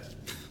 Yeah.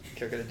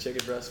 Cooking a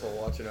chicken breast while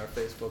watching our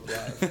Facebook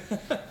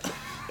Live.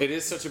 It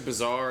is such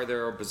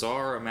there are a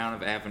bizarre amount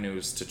of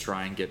avenues to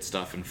try and get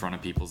stuff in front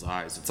of people's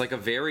eyes. It's like a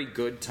very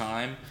good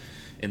time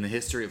in the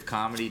history of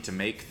comedy to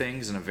make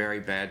things, and a very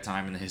bad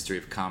time in the history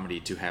of comedy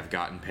to have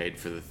gotten paid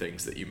for the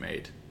things that you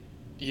made.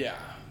 Yeah,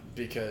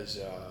 because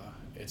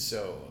it's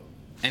so.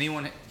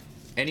 Anyone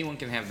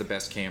can have the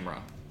best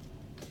camera.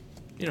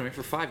 You know, I mean,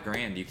 for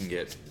 $5,000 you can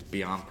get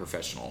beyond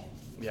professional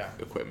Yeah.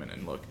 equipment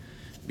and look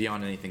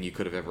beyond anything you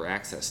could have ever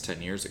accessed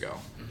 10 years ago.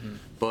 Mm-hmm.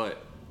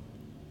 But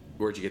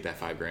where'd you get that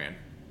 $5,000?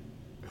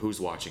 Who's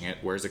watching it?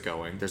 Where's it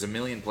going? There's a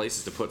million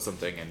places to put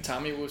something, and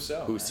Tommy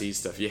Wiseau. who man. sees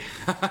stuff? Yeah,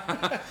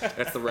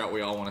 that's the route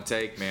we all want to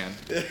take, man.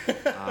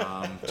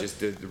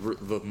 Just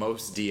the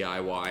most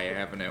DIY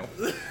avenue.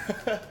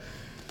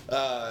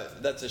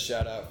 That's a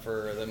shout out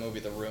for the movie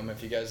The Room.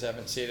 If you guys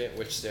haven't seen it,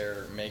 which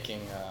they're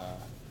making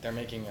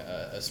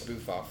a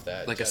spoof off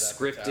that. Like a Judd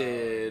Apatow.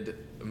 scripted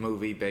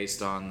movie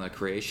based on the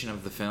creation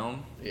of the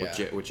film Yeah.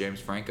 with James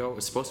Franco.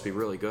 It's supposed to be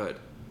really good.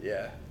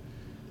 Yeah.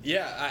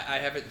 Yeah, I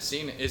haven't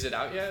seen it. Is it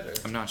out yet? Or?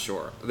 I'm not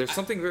sure. There's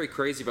something very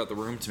crazy about The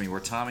Room to me,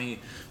 where Tommy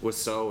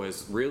Wiseau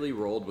has really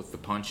rolled with the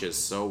punches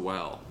so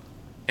well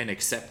and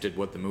accepted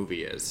what the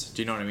movie is.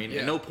 Do you know what I mean? Yeah.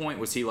 At no point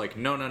was he like,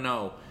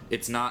 no,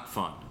 it's not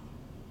fun.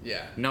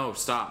 Yeah. No,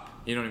 stop.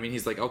 You know what I mean?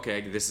 He's like,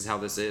 okay, this is how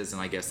this is,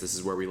 and I guess this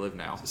is where we live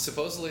now.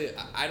 Supposedly,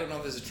 I don't know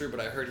if this is true,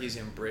 but I heard he's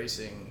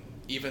embracing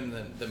even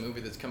the movie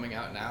that's coming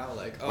out now.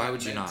 Like, oh, Why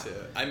would you not?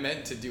 I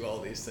meant to do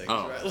all these things,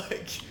 Oh. right?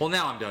 Like, Well,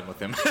 now I'm done with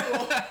him.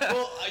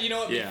 well, you know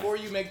what? Yeah. Before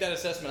you make that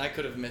assessment, I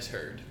could have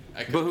misheard.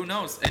 But who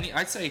knows?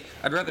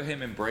 I'd rather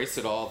him embrace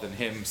it all than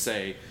him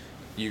say,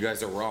 you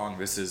guys are wrong,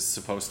 this is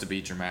supposed to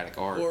be dramatic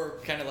art. Or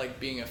kind of like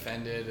being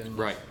offended and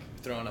Right.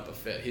 throwing up a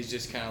fit. He's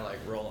just kind of like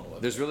rolling with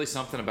it. There's really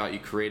something about you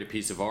create a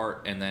piece of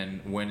art, and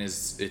then when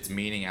is its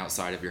meaning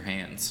outside of your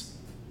hands?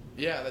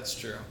 Yeah, that's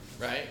true.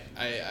 Right?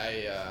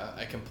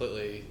 I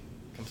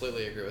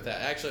completely agree with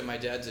that. Actually, my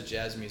dad's a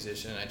jazz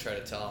musician, and I try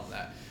to tell him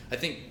that. I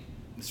think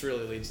this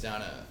really leads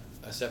down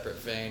a separate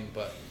vein,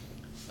 but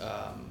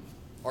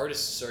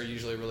artists are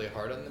usually really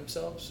hard on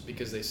themselves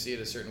because they see it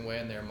a certain way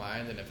in their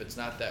mind, and if it's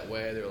not that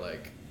way, they're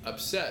like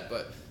upset.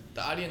 But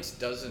the audience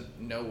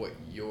doesn't know what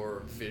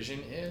your vision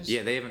is.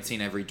 Yeah, they haven't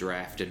seen every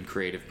draft and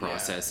creative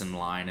process and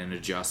line and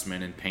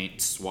adjustment and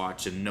paint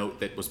swatch and note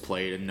that was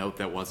played and note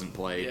that wasn't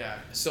played. Yeah.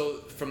 So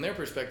from their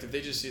perspective,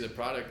 they just see the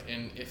product,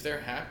 and if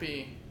they're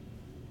happy,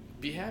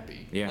 be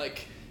happy. Yeah.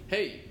 Like,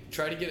 hey,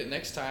 try to get it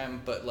next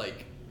time, but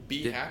like,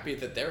 be happy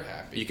that they're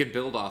happy. You can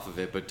build off of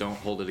it, but don't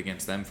hold it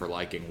against them for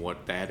liking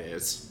what that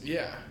is.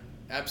 Yeah.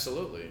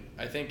 Absolutely.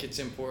 I think it's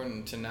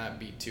important to not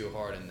be too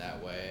hard in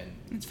that way.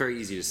 And It's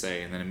very easy to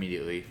say, and then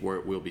immediately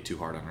we'll be too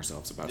hard on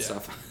ourselves about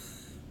stuff.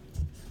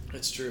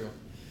 it's true.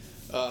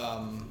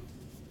 I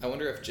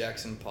wonder if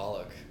Jackson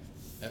Pollock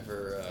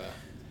ever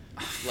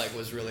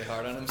was really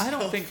hard on himself.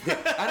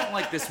 I don't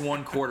like this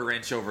 1/4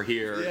 inch over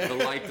here. Yeah. The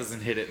light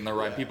doesn't hit it in the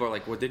right. Yeah. People are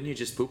like, well, didn't you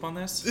just poop on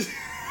this?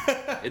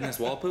 In this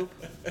wall poop?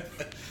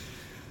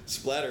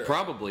 Splatter.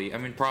 Probably. I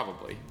mean,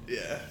 probably.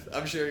 Yeah.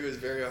 I'm sure he was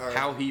very hard.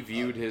 How he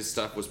viewed his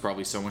stuff was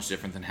probably so much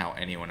different than how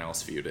anyone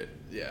else viewed it.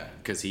 Yeah.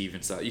 Because he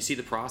even saw, you see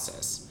the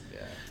process. Yeah.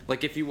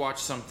 Like if you watch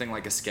something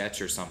like a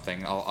sketch or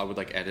something, I would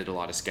like edit a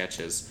lot of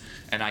sketches,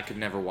 and I could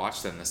never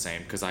watch them the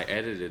same because I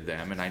edited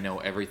them and I know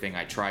everything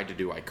I tried to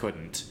do I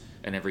couldn't,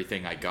 and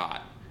everything I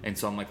got. And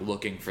so I'm like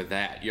looking for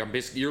that.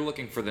 You're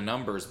looking for the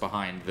numbers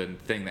behind the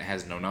thing that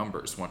has no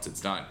numbers once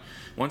it's done.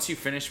 Once you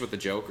finish with a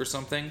joke or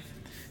something,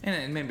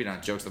 and maybe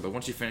not jokes, but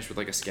once you finish with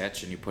like a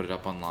sketch and you put it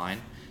up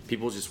online,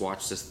 people just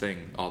watch this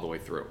thing all the way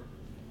through.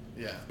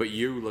 Yeah. But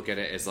you look at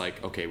it as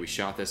like, okay, we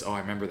shot this. Oh, I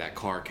remember that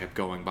car kept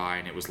going by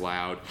and it was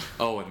loud.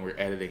 Oh, and we're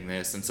editing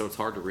this, and so it's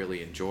hard to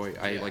really enjoy.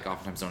 I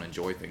oftentimes don't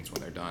enjoy things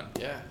when they're done.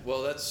 Yeah.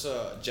 Well, that's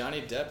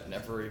Johnny Depp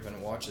never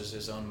even watches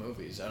his own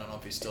movies. I don't know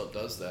if he still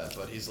does that,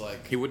 but he's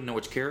like He wouldn't know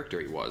which character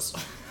he was.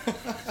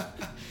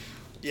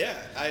 Yeah.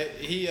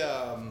 He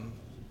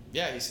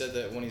said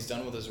that when he's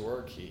done with his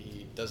work,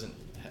 he doesn't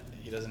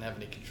have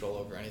any control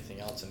over anything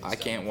else. And I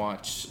can't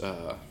watch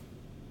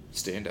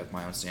stand-up,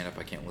 my own stand-up.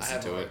 I can't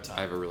listen to it. I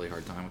have a really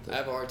hard time with it. I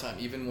have a hard time,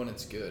 even when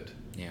it's good.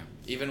 Yeah.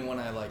 Even when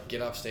I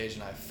get off stage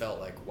and I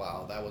felt like,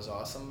 wow, that was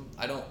awesome.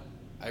 I don't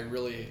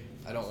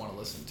want to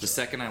listen to it. The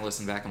second I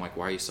listen back, I'm like,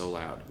 why are you so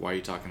loud? Why are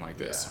you talking like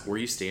this? Yeah. Were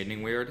you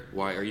standing weird?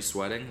 Why are you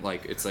sweating?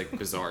 Like, it's like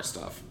bizarre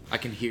stuff. I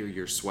can hear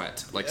your sweat,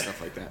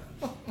 stuff like that.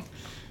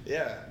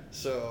 Yeah.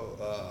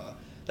 So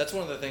that's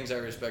one of the things I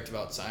respect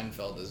about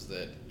Seinfeld is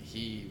that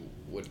he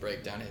would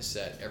break down his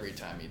set every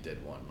time he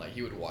did one. Like,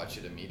 he would watch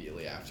it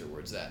immediately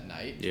afterwards that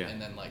night. Yeah.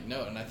 And then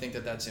note. And I think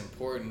that that's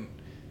important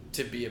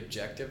to be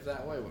objective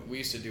that way. We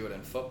used to do it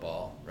in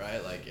football,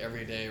 right? Like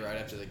every day right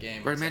after the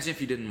game. Or imagine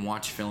if you didn't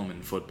watch film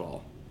in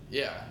football.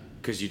 Yeah.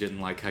 Because you didn't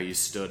like how you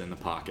stood in the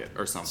pocket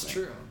or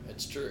something.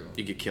 It's true.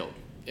 You get killed.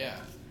 Yeah.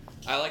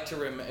 I like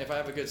to if I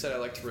have a good set, I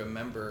like to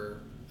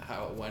remember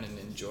how it went and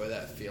enjoy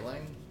that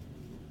feeling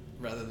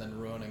rather than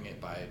ruining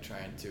it by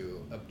trying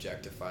to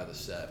objectify the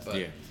set. But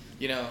Yeah.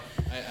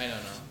 I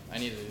don't know. I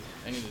need to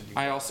do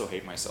I also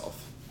hate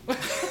myself.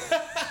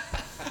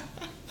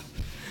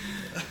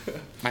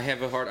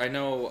 I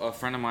know a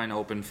friend of mine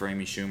opened for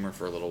Amy Schumer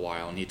for a little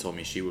while, and he told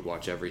me she would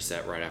watch every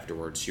set right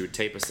afterwards. She would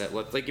tape a set,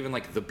 even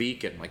like The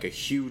Beacon, like a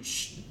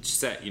huge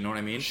set, you know what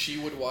I mean? She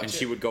would watch and it?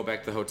 she would go back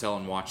to the hotel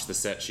and watch the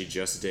set she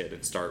just did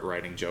and start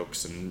writing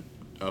jokes and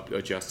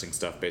adjusting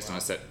stuff based on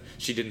a set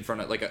she did in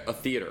front of like a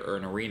theater or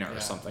an arena or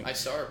something. I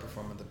saw her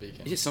perform at the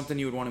Beacon. It's something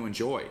you would want to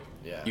enjoy.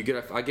 Yeah.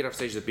 I get off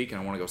stage at the Beacon,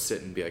 I want to go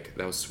sit and be like,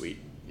 that was sweet.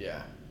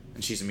 Yeah.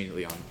 And she's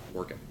immediately on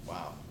working.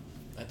 Wow.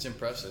 That's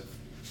impressive.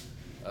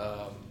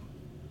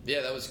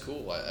 Yeah, that was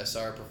cool. I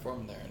saw her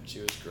perform there, and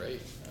she was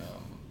great.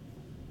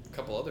 A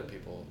couple other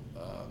people.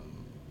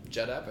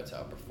 Judd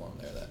Apatow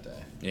performed there that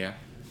day. Yeah.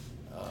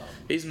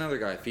 He's another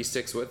guy. If he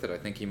sticks with it, I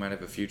think he might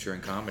have a future in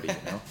comedy,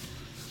 you know?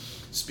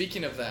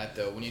 Speaking of that,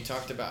 though, when you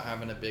talked about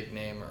having a big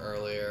name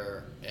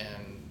earlier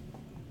and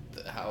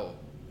how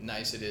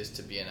nice it is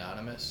to be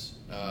anonymous,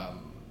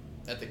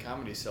 at the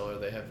Comedy Cellar,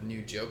 they have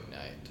New Joke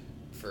Night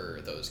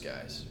for those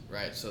guys,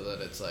 right? So that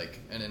it's like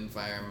an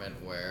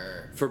environment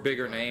where... For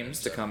bigger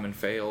names to come and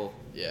fail.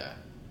 Yeah.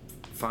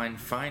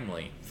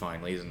 Finally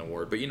isn't a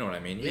word, but you know what I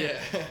mean. Yeah.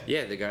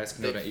 Yeah, the guys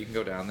can go down, you can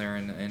go down there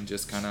and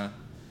just kind of...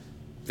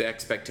 The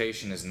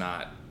expectation is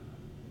not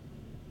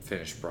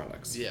finished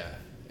products. Yeah,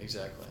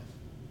 exactly.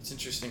 It's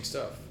interesting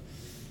stuff.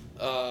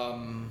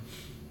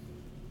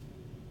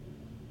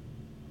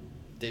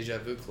 Deja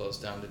Vu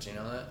closed down. Did you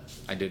know that?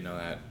 I did know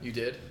that. You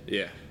did?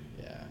 Yeah.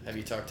 Yeah. Have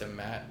you talked to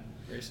Matt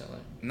recently?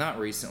 Not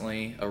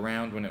recently.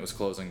 Around when it was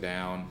closing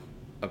down,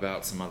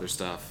 about some other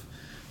stuff.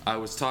 I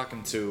was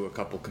talking to a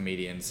couple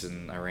comedians,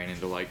 and I ran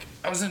into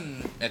I was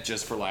at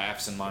Just for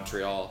Laughs in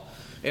Montreal,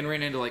 and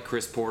ran into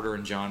Chris Porter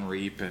and John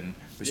Reap, and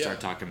we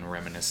started talking and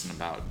reminiscing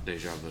about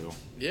Deja Vu.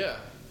 Yeah.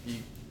 You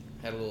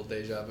had a little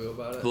deja vu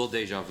about it? A little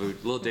deja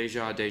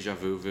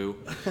vu.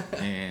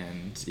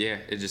 And yeah,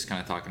 it just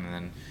kind of talking, and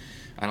then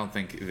I don't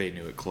think they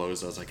knew it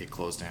closed. I was like, it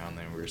closed down.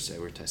 Then we were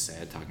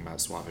sad talking about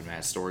swapping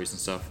mad stories and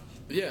stuff.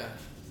 Yeah,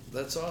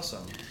 that's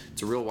awesome.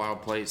 It's a real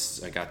wild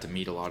place. I got to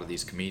meet a lot of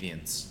these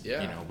comedians.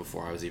 Yeah.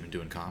 Before I was even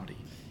doing comedy.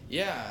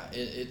 Yeah,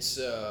 it's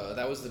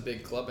that was the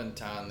big club in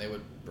town. They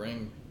would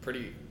bring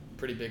pretty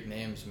pretty big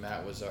names.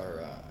 Matt was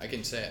our, I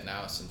can say it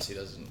now since he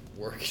doesn't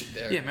work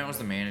there. Yeah, Matt was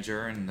the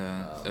manager and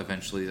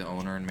eventually the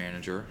owner and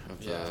manager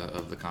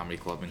of the comedy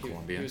club in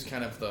Columbia. He was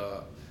kind of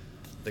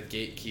the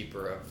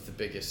gatekeeper of the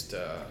biggest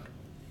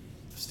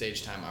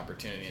stage time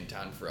opportunity in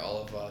town for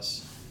all of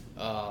us.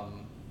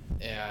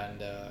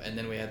 And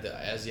then we had the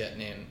as yet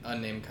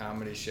unnamed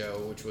comedy show,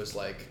 which was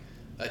like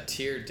a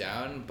tier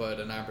down,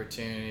 but an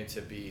opportunity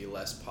to be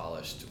less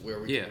polished, where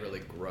we could really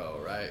grow,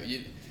 right?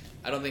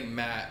 I don't think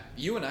Matt,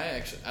 you and I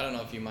actually, I don't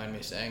know if you mind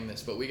me saying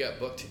this, but we got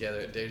booked together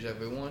at Deja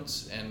Vu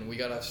once, and we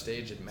got off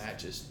stage and Matt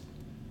just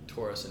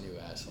tore us a new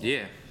asshole.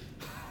 Yeah.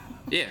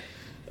 Yeah.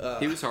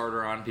 He was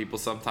harder on people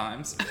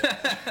sometimes.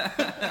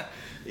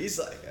 He's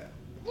like,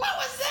 what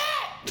was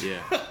that?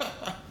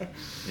 Yeah.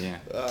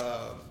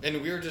 Yeah.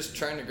 And we were just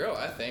trying to grow,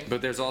 I think.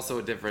 But there's also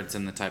a difference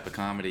in the type of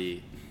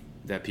comedy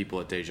that people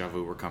at Deja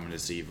Vu were coming to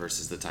see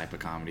versus the type of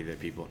comedy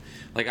that people...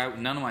 Like,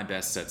 none of my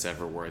best sets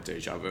ever were at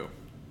Deja Vu.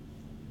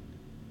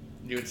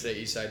 You would say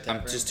East Side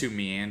Tavern? I'm just too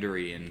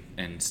meandery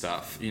and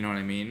stuff. You know what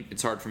I mean?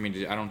 It's hard for me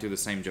to... I don't do the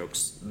same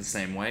jokes the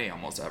same way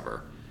almost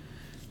ever.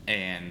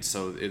 And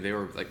so they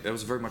were like... That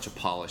was very much a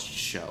polished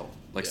show.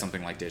 Like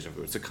something like Deja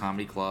Vu. It's a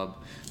comedy club.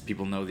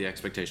 People know the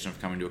expectation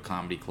of coming to a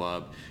comedy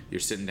club.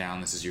 You're sitting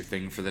down. This is your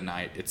thing for the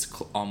night. It's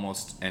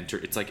almost...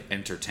 It's like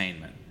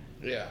entertainment.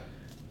 Yeah.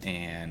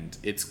 And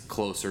it's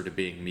closer to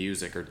being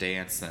music or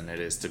dance than it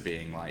is to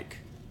being like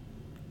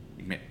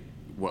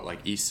what like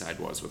East Side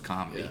was with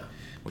comedy,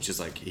 which is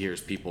like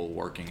here's people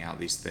working out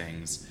these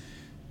things,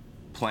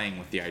 playing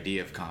with the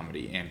idea of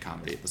comedy and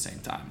comedy at the same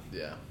time.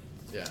 Yeah,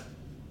 yeah,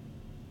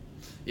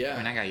 yeah. I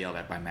mean, I got yelled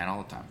at by Matt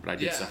all the time, but I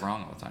did stuff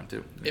wrong all the time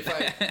too. If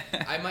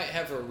I might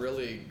have a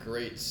really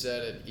great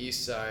set at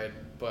East Side,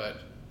 but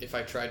if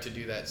I tried to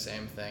do that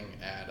same thing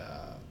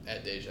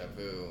at Deja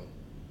Vu,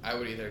 I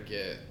would either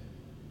get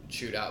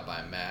chewed out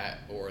by Matt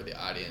or the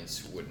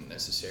audience wouldn't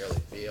necessarily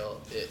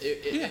feel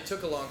it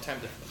took a long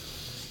time to...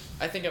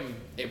 I think I'm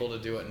able to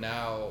do it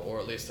now, or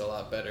at least a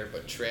lot better,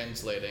 but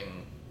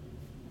translating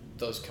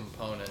those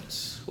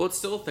components. Well, it's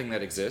still a thing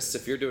that exists.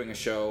 If you're doing a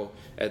show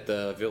at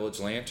the Village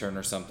Lantern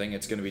or something,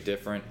 it's going to be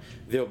different.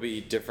 There'll be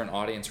different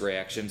audience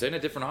reactions and a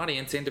different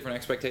audience and different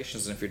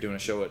expectations than if you're doing a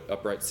show at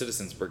Upright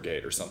Citizens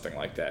Brigade or something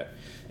like that.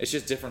 It's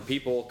just different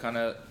people kind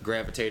of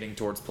gravitating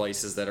towards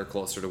places that are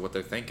closer to what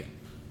they're thinking.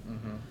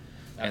 Mm-hmm.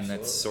 And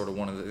that's sort of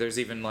one of the... There's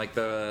even, like,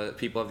 the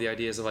people have the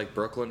ideas of, like,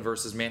 Brooklyn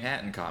versus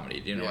Manhattan comedy.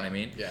 Do you know what I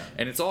mean? Yeah.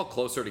 And it's all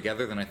closer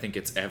together than I think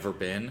it's ever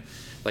been.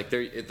 Like,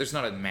 there's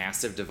not a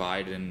massive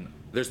divide, and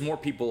there's more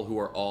people who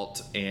are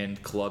alt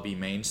and clubby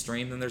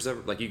mainstream than there's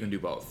ever... Like, you can do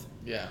both.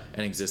 Yeah.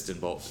 And exist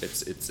in both.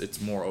 It's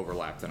more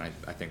overlap than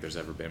I think there's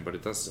ever been, but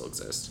it does still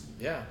exist.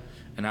 Yeah.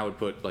 And I would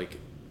put, like...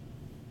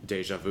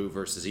 Deja Vu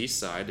versus East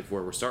Side, if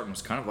where we're starting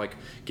was kind of like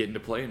getting to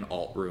play an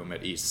alt room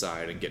at East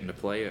Side and getting to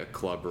play a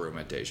club room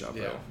at Deja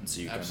Vu. Yeah, and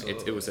so you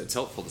absolutely. it's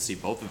helpful to see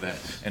both of them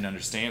and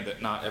understand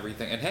that not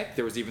everything. And heck,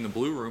 there was even the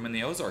Blue Room in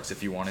the Ozarks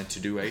if you wanted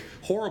to do a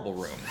horrible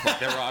room. Like,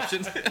 there were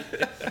options.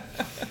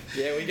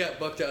 Yeah, we got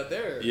booked out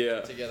there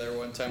together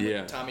one time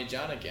with Tommy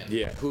Johnigan.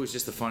 Yeah, who is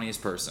just the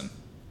funniest person.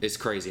 It's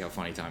crazy how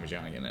funny Tommy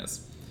Johnigan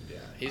is. Yeah,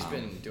 he's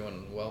been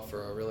doing well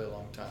for a really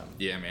long time.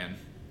 Yeah, man.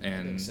 I think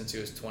And since he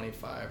was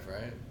 25,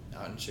 right?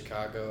 Out in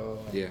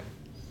Chicago. yeah,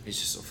 he's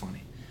just so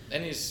funny.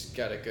 And he's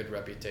got a good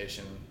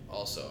reputation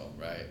also,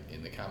 right?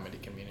 In the comedy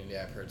community,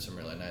 I've heard some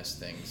really nice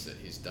things that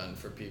he's done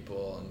for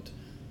people, and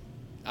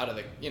out of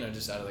the,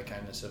 just out of the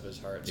kindness of his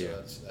heart.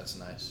 So that's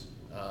nice.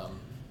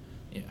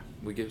 Yeah,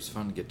 it was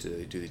fun to get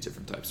to do these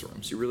different types of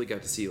rooms. You really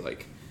got to see,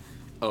 like,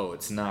 oh,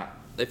 it's not...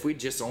 If we'd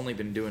just only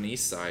been doing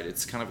East Side,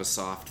 it's kind of a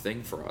soft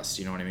thing for us,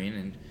 you know what I mean?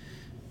 And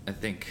I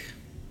think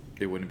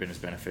it wouldn't have been as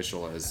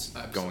beneficial as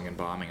going and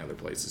bombing other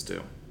places,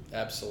 too.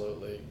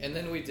 Absolutely. And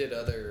then we did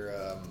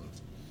other...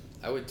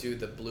 I would do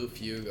the Blue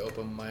Fugue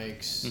open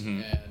mics,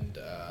 and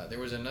there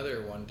was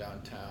another one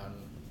downtown,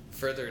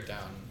 further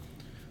down.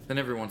 Then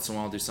every once in a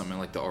while I'll do something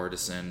like the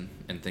Artisan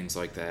and things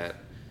like that.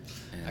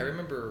 And I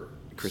remember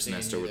Chris seeing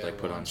Nestor you would there like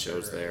put on once,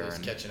 shows or there at least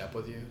and catching up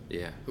with you.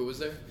 Yeah. Who was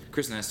there?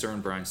 Chris Nestor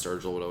and Brian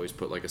Sturgill would always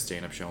put like a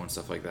stand-up show and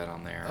stuff like that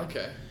on there.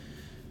 Okay.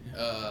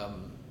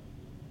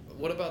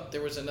 What about,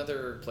 there was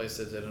another place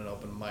that did an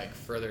open mic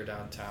further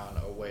downtown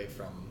away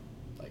from,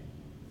 like,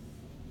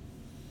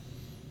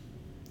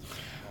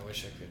 I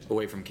wish I could.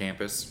 Away from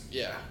campus.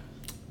 Yeah.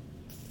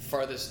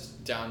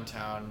 Farthest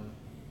downtown.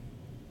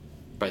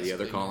 By the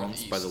other basically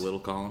columns? By the northeast. little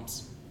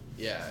columns?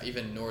 Yeah,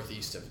 even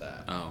northeast of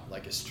that. Oh.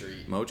 Like a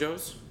street.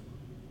 Mojo's?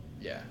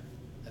 Yeah,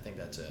 I think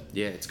that's it.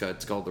 Yeah, it's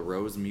called the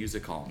Rose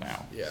Music Hall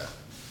now. Yeah.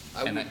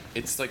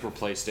 It's like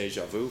replaced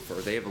Deja Vu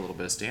they have a little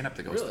bit of stand-up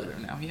that goes Really? through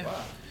there now. Yeah.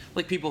 Wow.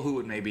 Like people who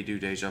would maybe do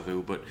Deja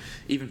Vu, but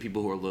even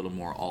people who are a little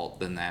more alt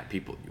than that,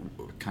 people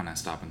kind of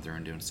stopping through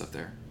and doing stuff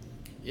there.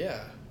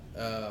 Yeah.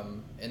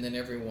 And then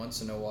every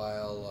once in a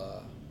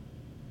while,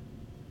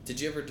 did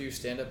you ever do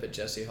stand-up at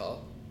Jesse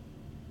Hall?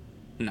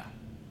 No.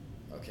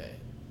 Okay.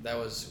 That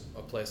was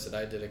a place that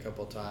I did a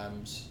couple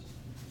times,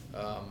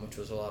 which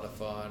was a lot of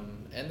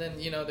fun. And then,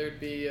 there'd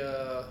be,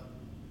 I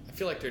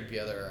feel like there'd be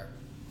other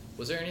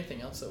Was there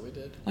anything else that we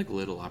did? Like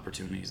little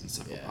opportunities and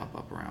stuff will Yeah. pop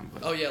up around.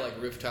 But Oh yeah, like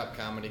Rooftop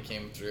Comedy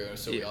came through,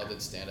 so we Yeah. all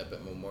did stand up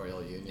at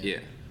Memorial Union. yeah.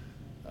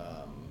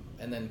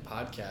 And then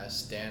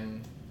podcasts.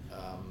 Dan.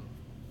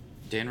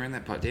 Dan ran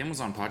that Dan was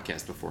on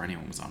podcast before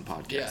anyone was on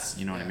podcasts. Yeah,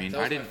 You know what yeah. I mean? That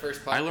was I my didn't.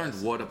 first I learned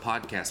podcast. what a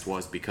podcast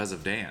was because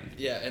of Dan.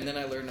 Yeah, and then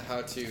I learned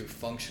how to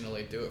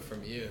functionally do it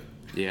from you.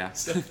 Yeah.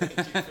 So thank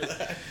you for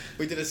that.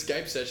 We did a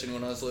Skype session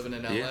when I was living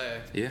in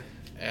LA. Yeah.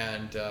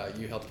 And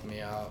you helped me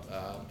out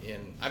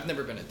I've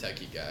never been a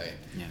techie guy.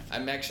 Yeah.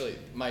 I'm actually,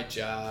 my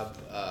job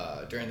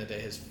during the day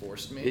has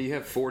forced me. Yeah, you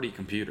have 40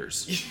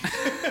 computers.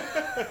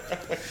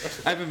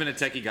 I haven't been a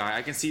techie guy.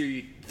 I can see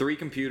you 3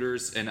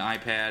 computers, an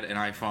iPad, an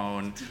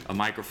iPhone, a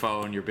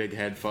microphone, your big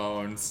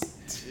headphones.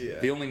 Yeah.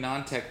 The only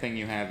non-tech thing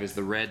you have is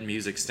the red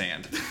music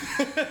stand.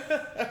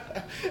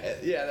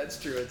 Yeah,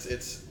 that's true.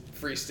 It's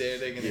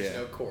freestanding and there's Yeah.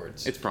 no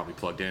cords. It's probably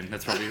plugged in.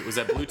 That's probably was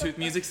that Bluetooth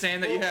music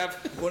stand that you have?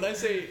 When I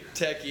say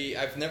techie,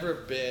 I've never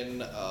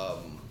been,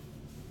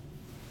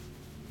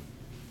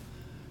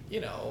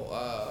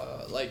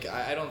 like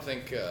I don't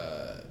think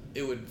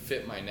it would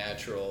fit my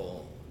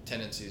natural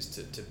tendencies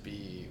to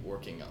be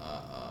working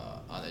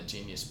on a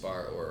Genius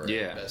Bar or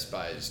Yeah. Best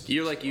Buy's.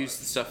 You like bar. use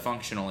the stuff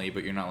functionally,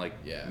 but you're not like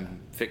Yeah.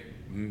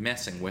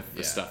 messing with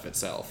the Yeah. stuff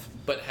itself.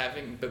 But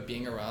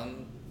being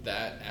around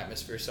that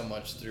atmosphere so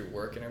much through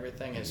work and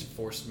everything has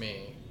forced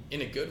me, in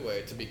a good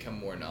way, to become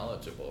more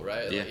knowledgeable,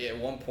 right? Yeah. Like, at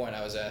one point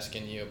I was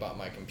asking you about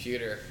my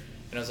computer,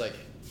 and I was like,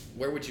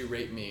 where would you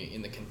rate me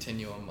in the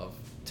continuum of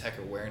tech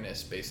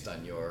awareness based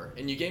on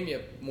and you gave me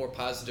a more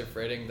positive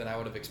rating than I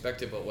would have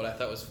expected, but what I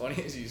thought was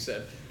funny is you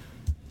said,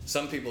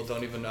 some people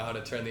don't even know how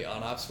to turn the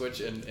on-off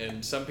switch,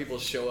 and some people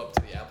show up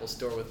to the Apple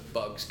store with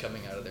bugs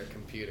coming out of their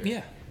computer.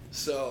 Yeah.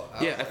 So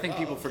Yeah, was I like, think wow,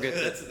 people forget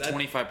that that's-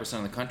 25%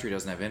 of the country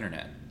doesn't have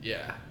internet.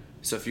 Yeah,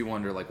 So if you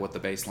wonder like what the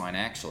baseline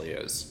actually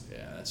is,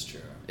 yeah, that's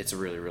true. it's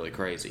really, really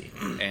crazy.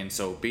 And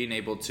so being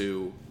able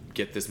to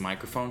get this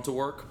microphone to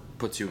work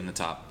puts you in the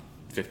top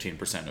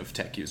 15% of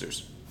tech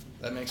users.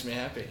 That makes me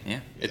happy. Yeah.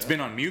 It's Yeah.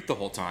 been on mute the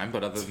whole time,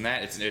 but other than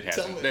that, it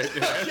Tell hasn't.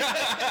 me.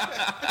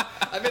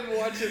 I've been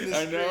watching this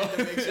I know.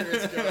 screen to make sure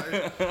it's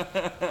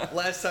going.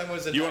 Last time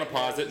was a You want to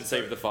nightmare pause it and to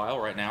save the start. file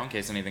right now in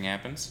case anything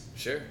happens?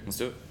 Sure. Let's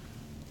do it.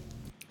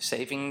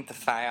 Saving the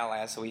file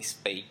as we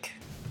speak.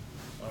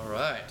 All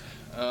right.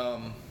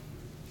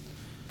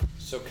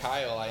 So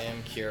Kyle, I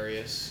am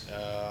curious.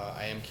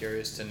 I am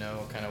curious to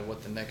know kind of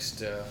what the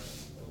next,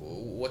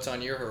 what's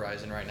on your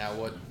horizon right now.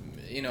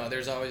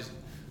 There's always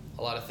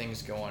a lot of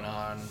things going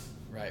on,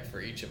 right,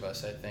 for each of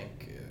us. I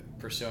think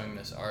pursuing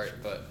this art,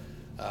 but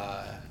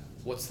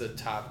what's the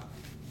top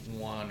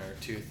 1 or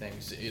 2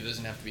 things? It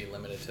doesn't have to be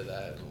limited to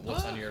that.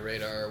 What's on your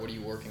radar? What are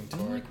you working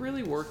toward? I'm like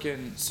really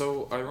working.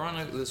 So I run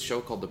this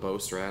show called The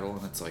Boast Rattle,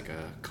 and it's like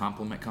a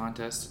compliment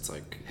contest. It's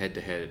like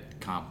head-to-head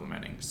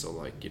complimenting. So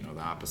like the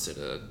opposite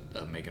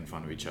of making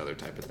fun of each other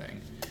type of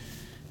thing.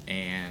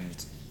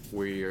 And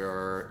we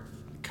are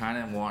kind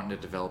of wanting to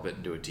develop it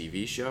into a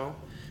TV show.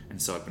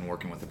 And so I've been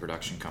working with a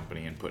production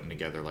company and putting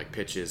together like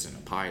pitches and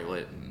a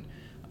pilot, and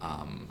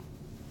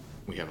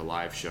we have a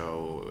live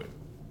show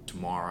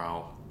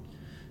tomorrow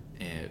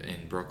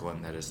in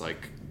Brooklyn that is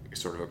like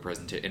sort of a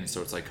presentation, and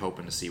so it's like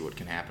hoping to see what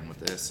can happen with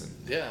this, and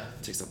Yeah.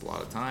 it takes up a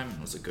lot of time. It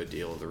was a good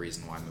deal of the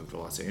reason why I moved to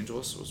Los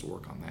Angeles was to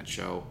work on that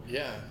show,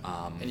 Yeah.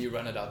 And you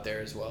run it out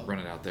there as well? run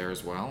it out there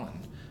as well,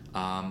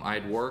 and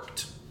I'd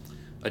worked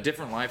a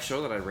different live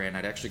show that I ran.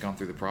 I'd actually gone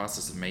through the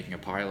process of making a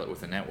pilot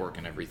with a network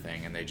and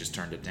everything, and they just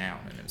turned it down.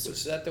 And it's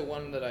Was that the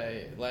one that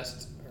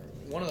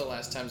one of the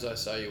last times I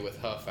saw you with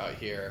Huff out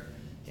here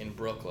in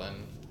Brooklyn,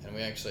 and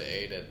we actually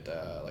ate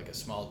at like a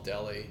small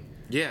deli,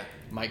 yeah,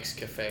 Mike's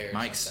Cafe or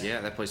Mike's, something.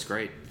 yeah, that place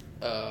great.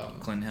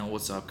 Clinton Hill,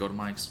 what's up? Go to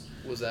Mike's.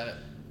 Was that?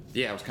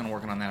 Yeah, I was kind of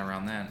working on that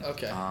around then.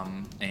 Okay.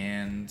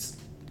 And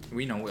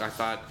I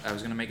thought I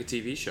was going to make a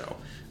TV show.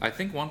 I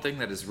think one thing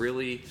that is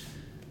really,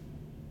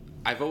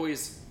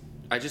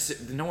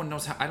 no one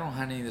knows I don't know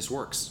how any of this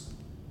works.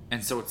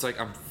 And so it's like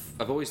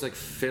I've always like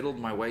fiddled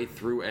my way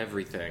through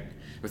everything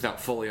without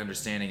fully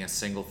understanding a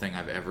single thing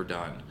I've ever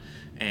done.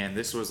 And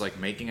this was like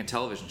making a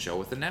television show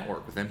with a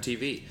network, with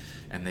MTV.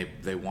 And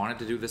they wanted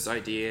to do this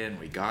idea, and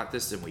we got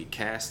this, and we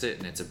cast it,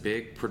 and it's a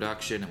big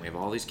production, and we have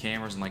all these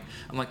cameras, and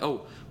I'm like,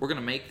 oh, we're gonna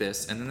make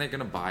this, and then they're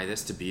gonna buy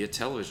this to be a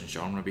television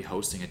show. I'm gonna be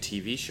hosting a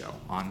TV show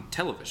on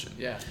television.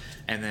 Yeah.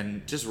 And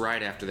then just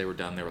right after they were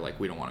done, they were like,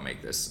 we don't want to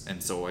make this.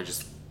 And so I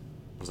was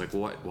like,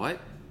 what? And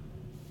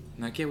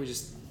like, yeah, we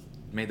just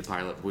made the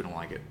pilot, but we don't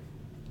like it.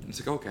 And it's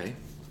like, okay,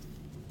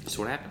 so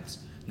what happens?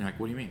 And they're like,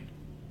 what do you mean?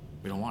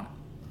 We don't want it.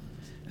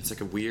 And it's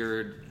like a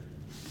weird.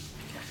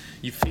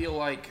 You feel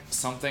like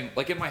something,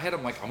 like in my head,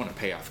 I'm like, I'm gonna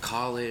pay off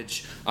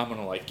college. I'm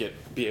gonna like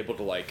be able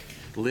to like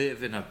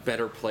live in a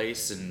better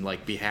place and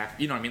like be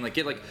happy. You know what I mean? Like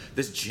get like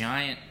this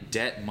giant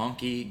debt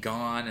monkey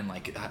gone and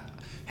like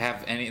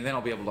and then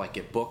I'll be able to like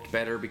get booked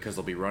better because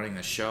they'll be running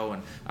the show.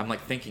 And I'm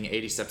like thinking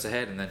 80 steps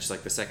ahead, and then just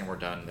like the second we're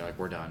done, they're like,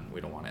 we're done.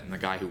 We don't want it. And the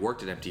guy who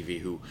worked at MTV,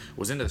 who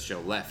was into the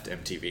show, left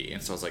MTV,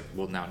 and so I was like,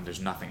 well, now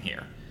there's nothing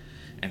here.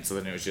 And so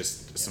then it was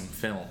just some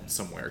film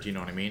somewhere. Do you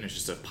know what I mean? It's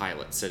just a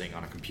pilot sitting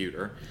on a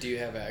computer. Do you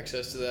have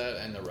access to that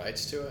and the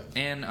rights to it?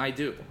 And I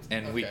do.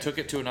 And we Okay. took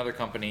it to another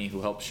company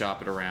who helped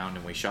shop it around,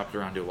 and we shopped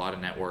around to a lot of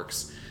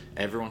networks.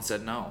 Everyone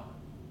said no.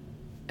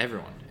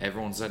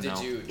 Everyone said no.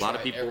 Did you A lot try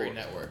of people. every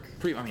network?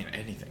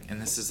 Anything. And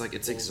this is like,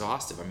 it's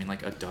exhaustive. I mean,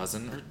 like a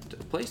dozen or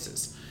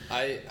places.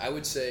 I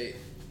would say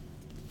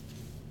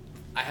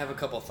I have a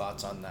couple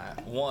thoughts on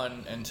that.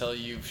 One, until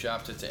you've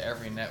shopped it to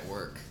every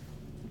network,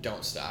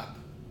 don't stop.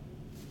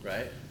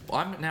 Right? Well,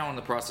 I'm now in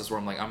the process where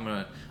I'm like,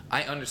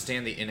 I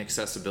understand the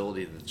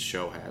inaccessibility that the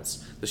show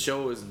has. The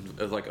show is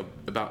like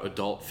about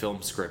adult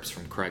film scripts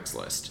from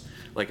Craigslist.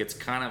 Like, it's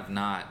kind of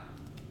not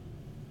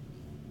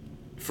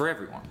for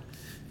everyone.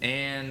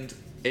 And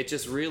it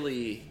just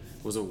really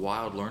was a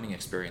wild learning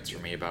experience for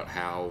me about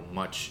how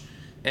much,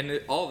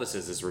 and all this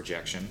is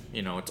rejection.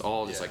 You know, it's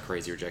all just Yeah. like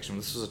crazy rejection.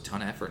 This was a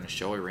ton of effort in a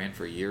show I ran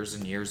for years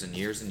and years and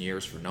years and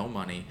years for no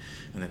money,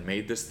 and then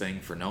made this thing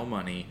for no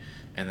money,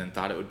 and then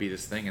thought it would be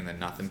this thing, and then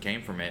nothing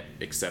came from it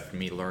except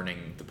me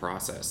learning the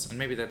process. And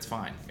maybe that's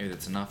fine. Maybe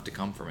that's enough to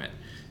come from it,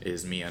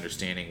 is me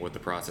understanding what the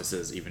process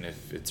is, even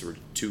if it's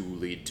to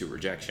lead to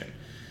rejection.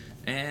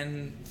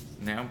 And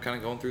now I'm kind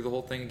of going through the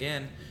whole thing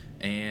again,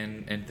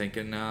 and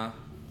thinking,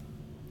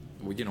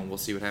 we'll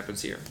see what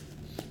happens here.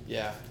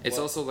 Yeah. It's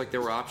well, also like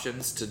there were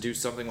options to do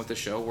something with the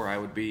show where I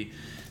would be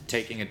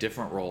taking a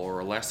different role or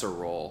a lesser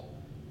role,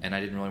 and I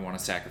didn't really want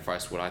to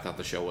sacrifice what I thought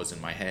the show was in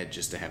my head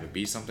just to have it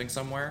be something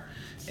somewhere.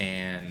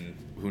 And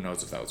who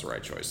knows if that was the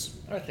right choice.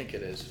 I think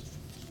it is.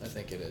 I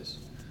think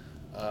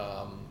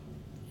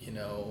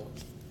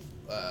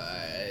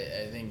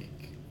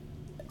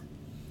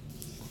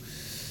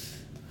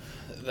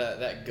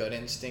that gut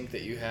instinct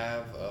that you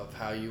have of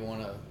how you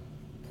want to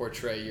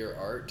portray your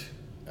art,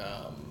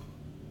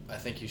 I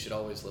think you should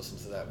always listen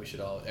to that.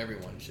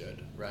 Everyone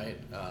should, right?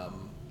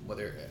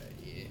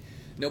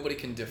 Nobody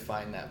can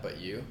define that but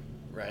you,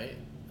 right?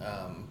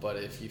 But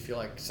if you feel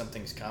like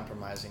something's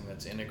compromising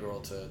that's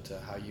integral to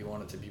how you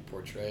want it to be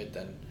portrayed,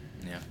 then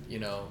Yeah.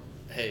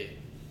 Hey,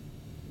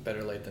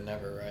 better late than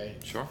never, right?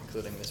 Sure.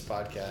 Including this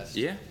podcast.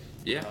 Yeah.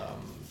 Yeah.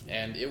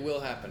 And it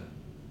will happen.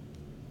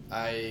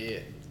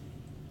 I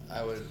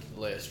would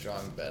lay a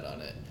strong bet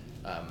on it.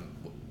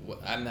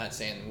 I'm not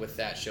saying with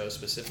that show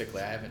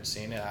specifically. I haven't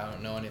seen it. I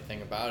don't know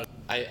anything about it.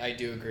 I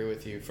do agree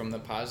with you from the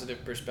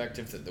positive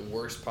perspective that the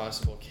worst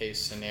possible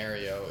case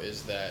scenario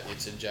is that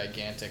it's a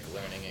gigantic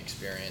learning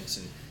experience,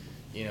 and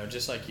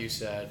just like you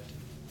said,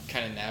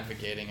 kind of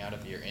navigating out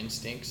of your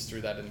instincts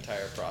through that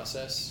entire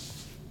process.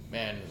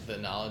 Man, the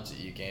knowledge that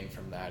you gain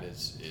from that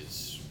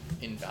is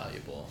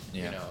invaluable.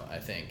 Yeah. I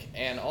think,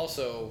 and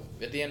also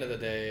at the end of the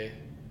day,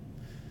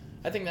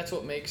 I think that's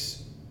what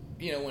makes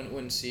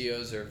when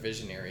CEOs are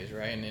visionaries,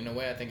 right? And in a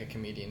way, I think a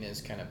comedian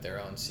is kind of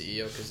their own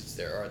CEO because it's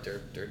their art.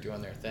 They're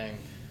doing their thing.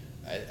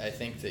 I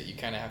think that you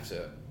kind of have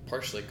to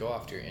partially go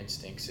after your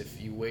instincts.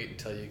 If you wait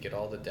until you get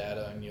all the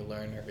data and you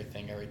learn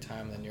everything every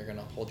time, then you're going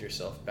to hold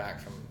yourself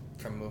back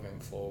from moving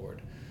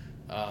forward.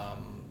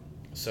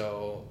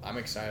 So I'm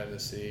excited to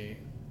see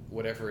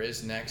whatever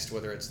is next,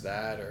 whether it's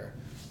that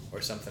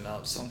or something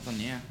else. Something,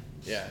 yeah.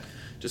 Yeah.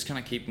 Just kind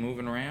of keep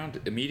moving around.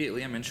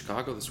 Immediately, I'm in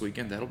Chicago this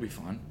weekend. That'll be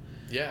fun.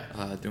 Yeah.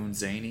 Doing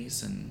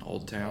Zanies in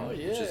Old Town, Oh, which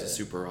is yeah. a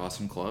super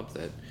awesome club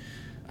that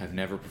I've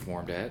never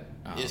performed at.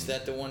 Is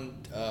that the one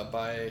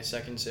by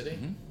Second City?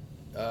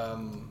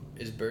 Mhm.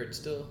 Is Bert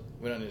still?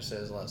 We don't need to say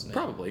his last name.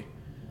 Probably.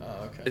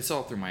 Oh, okay. It's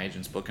all through my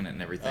agents booking it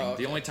and everything. Oh,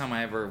 okay. The only time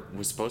I ever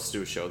was supposed to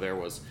do a show there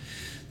was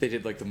they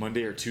did like the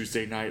Monday or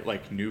Tuesday night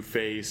like New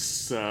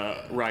Face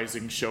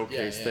Rising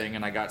Showcase Yeah. thing,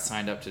 and I got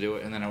signed up to do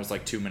it, and then I was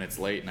like 2 minutes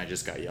late and I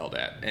just got yelled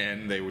at,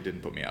 and they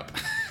didn't put me up.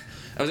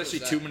 I was was actually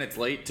that? 2 minutes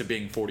late to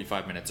being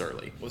 45 minutes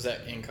early. Was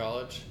that in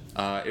college?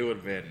 It would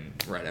have been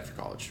right after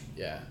college.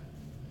 Yeah.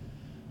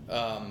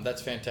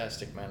 That's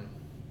fantastic, man.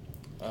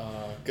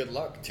 Good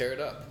luck. Tear it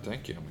up.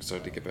 Thank you. I'm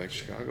excited to get back to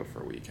Chicago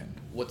for a weekend.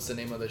 What's the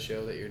name of the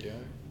show that you're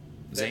doing?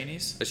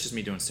 Zanies? It's just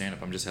me doing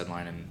stand-up. I'm just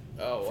headlining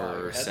Oh, wow, for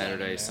you're headlining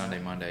Saturday, there, Sunday,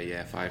 huh? Monday.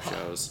 Yeah, 5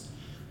 shows.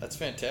 That's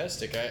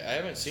fantastic. I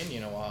haven't seen you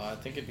in a while. I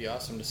think it'd be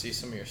awesome to see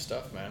some of your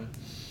stuff, man.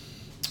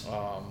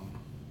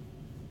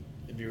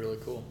 It'd be really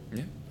cool.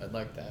 Yeah. I'd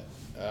like that.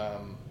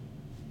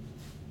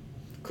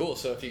 Cool.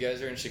 So if you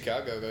guys are in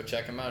Chicago, go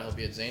check him out. He'll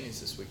be at Zanies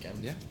this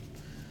weekend. Yeah.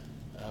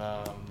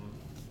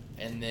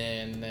 And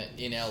then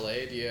in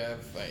LA, do you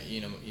have?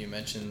 You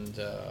mentioned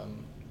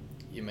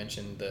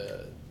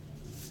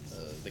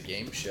the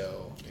game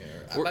show.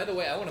 By the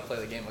way, I want to play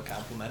the game of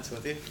compliments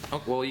with you.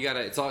 Oh, well, you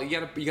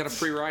gotta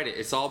pre-write it.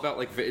 It's all about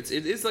like it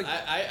is like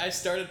I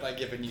started by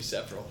giving you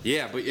several.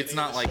 yeah, but it's Giving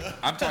not you like the-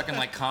 I'm talking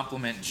like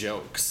compliment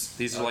jokes.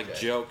 These are like Okay.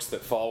 jokes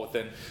that fall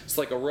within. It's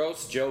like a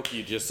roast joke.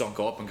 You just don't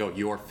go up and go,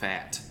 "You're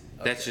fat."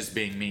 That's Okay. just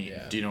being mean.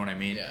 Yeah. Do you know what I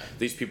mean? Yeah.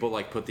 These people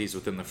like put these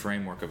within the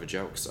framework of a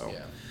joke. So,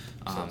 Yeah.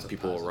 So it's a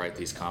people will positive write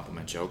these thing.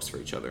 compliment jokes for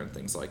each other and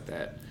things like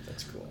that.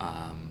 That's cool.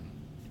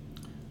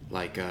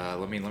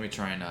 Let me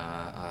try and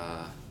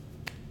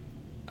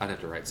I'd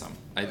have to write some.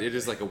 It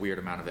is like a weird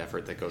amount of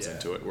effort that goes Yeah.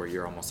 into it, where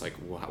you're almost like,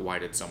 why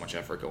did so much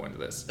effort go into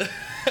this? No,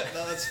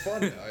 that's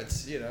fun though.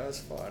 It's it's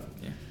fun.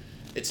 Yeah.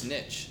 It's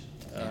niche.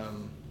 Yeah.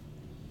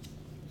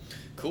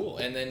 Cool.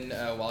 And then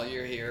while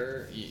you're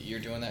here, you're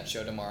doing that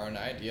show tomorrow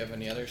night. Do you have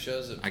any other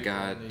shows? That I people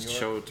got in New York?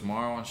 show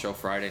tomorrow and show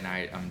Friday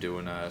night. I'm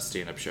doing a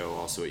stand-up show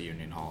also at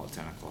Union Hall at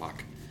 10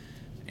 o'clock.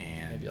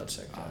 And Maybe I'll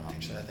check that.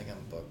 Actually, I think I'm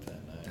booked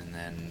that night. And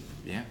then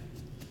yeah,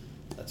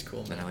 That's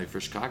cool. then I Man. leave for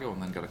Chicago,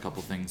 and then got a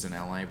couple things in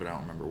LA, but I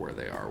don't remember where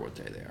they are, what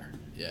day they are.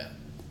 Yeah.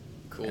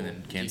 Cool. And then Do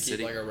you Kansas keep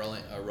City. like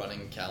a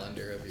running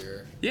calendar of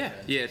your? Yeah,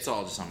 events? yeah, it's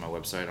all just on my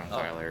website on Oh.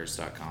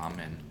 kyleayers.com,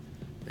 and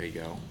there you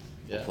go.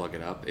 We'll Yeah. plug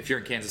it up. If you're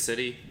in Kansas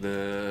City,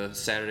 the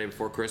Saturday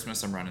before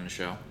Christmas, I'm running a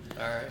show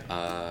All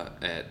right.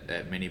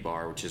 at Mini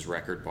Bar, which is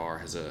Record Bar,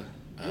 has a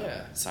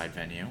Yeah. side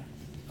venue.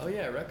 Oh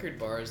yeah, Record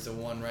Bar is the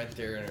one right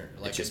there,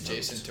 like just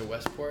adjacent moved. to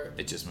Westport.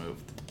 It just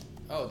moved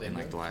Oh, they in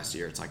like moved? the last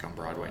year. It's like on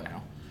Broadway Oh.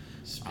 now.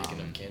 Speaking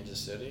Um, of Kansas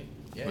City,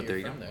 yeah, But you're there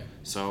you from go. there.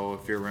 So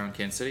if you're around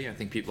Kansas City, I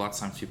think lots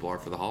of times people are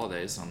for the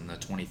holidays on the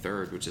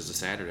 23rd, which is a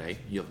Saturday.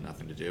 You have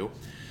nothing to do.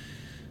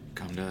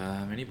 Come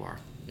to Mini Bar.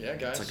 Yeah,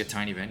 guys. It's like a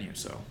tiny venue,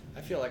 so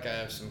I feel like I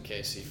have some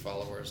KC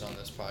followers on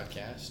this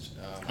podcast.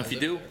 I if you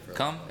lived do, there for a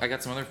come. long I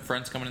got some other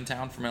friends coming in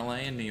town from LA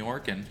and New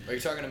York, and Are you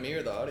talking to me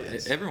or the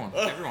audience? everyone,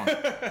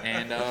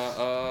 and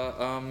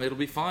it'll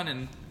be fun.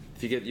 And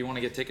if you want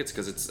to get tickets,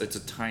 because it's a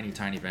tiny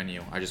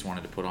venue. I just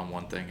wanted to put on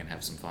one thing and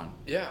have some fun.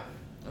 Yeah,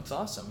 that's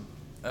awesome.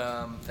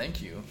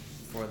 Thank you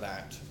for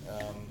that.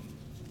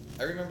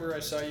 I remember I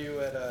saw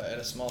you at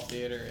a small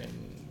theater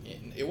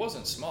it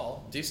wasn't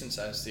small, decent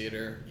sized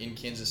theater in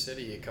Kansas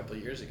City a couple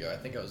of years ago. I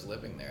think I was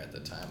living there at the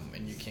time,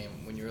 and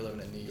when you were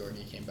living in New York,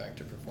 you came back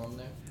to perform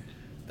there.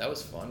 That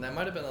was fun. That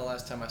might have been the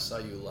last time I saw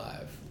you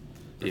live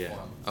Yeah.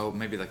 perform. Oh,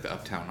 maybe like the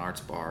Uptown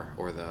Arts Bar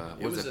or the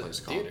It what's was that a place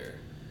called? theater.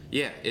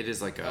 Yeah, it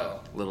is like a Oh.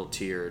 little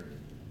tiered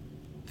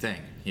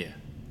thing. Yeah.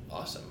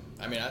 Awesome.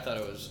 I mean, I thought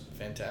it was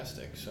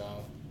fantastic. So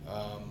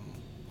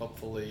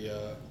hopefully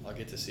I'll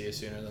get to see you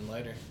sooner than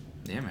later.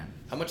 Yeah, man.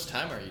 How much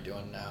time are you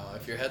doing now?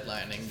 If you're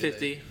headlining, do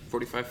 50,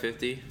 45,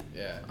 50.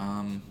 Yeah.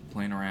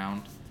 Playing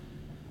around.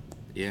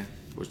 Yeah,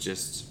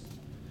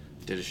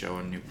 did a show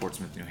in New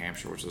Portsmouth, New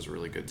Hampshire, which was a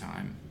really good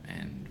time,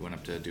 and went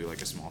up to do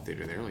like a small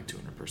theater there, like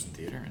 200-person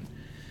theater, and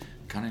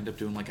kind of ended up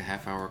doing like a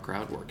half-hour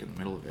crowd work in the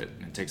middle of it,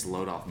 and it takes a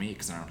load off me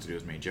because I don't have to do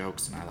as many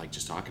jokes, and I like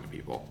just talking to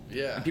people.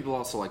 Yeah. And people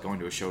also like going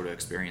to a show to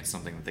experience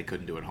something that they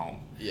couldn't do at home.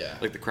 Yeah.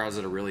 Like the crowds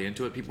that are really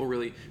into it, people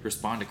really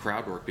respond to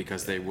crowd work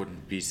because they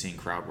wouldn't be seeing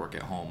crowd work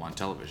at home on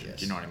television. Yes.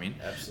 Do you know what I mean?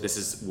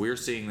 Absolutely. We're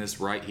seeing this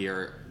right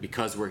here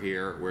because we're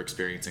here, we're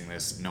experiencing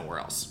this nowhere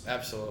else.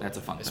 Absolutely. That's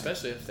a fun thing.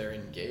 Especially if they're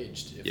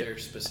engaged, if Yeah. they're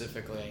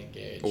specifically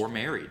engaged. Or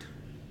married.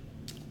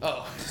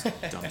 Oh.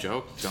 Dumb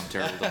joke.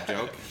 Terrible dumb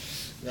joke.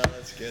 No,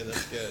 that's good.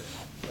 That's good.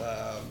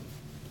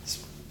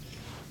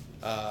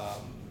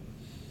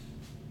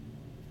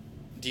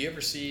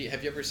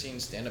 Have you ever seen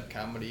stand-up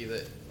comedy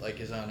that like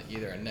is on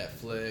either a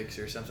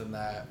Netflix or something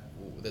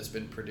that's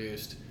been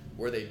produced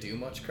where they do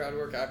much crowd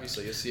work?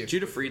 Obviously, you'll see.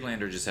 Judah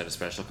Friedlander just had a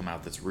special come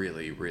out that's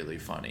really, really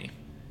funny.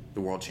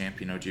 The World Champ,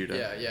 you know Judah?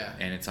 Yeah, yeah.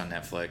 And it's on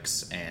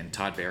Netflix. And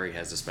Todd Barry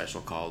has a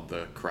special called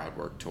the Crowd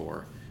Work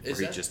Tour, where Is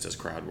he that- just does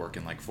crowd work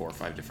in like 4 or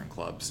 5 different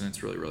clubs, and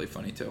it's really, really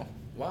funny too.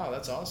 Wow,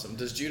 that's awesome.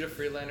 Does Judah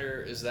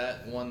Friedlander, is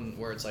that one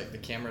where it's like the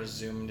camera's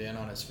zoomed in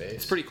on his face?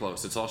 It's pretty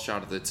close. It's all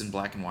shot it's in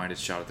black and white. It's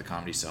shot at the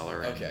Comedy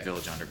Cellar and Okay.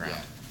 Village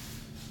Underground.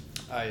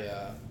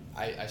 Yeah.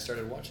 I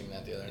started watching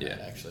that the other night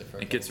actually.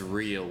 It gets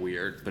real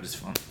weird, but it's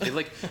fun.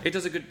 It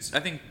does a good. I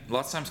think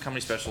lots of times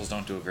comedy specials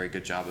don't do a very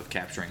good job of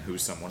capturing who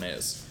someone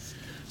is.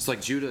 It's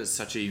like Judah is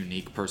such a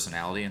unique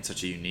personality and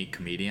such a unique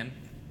comedian.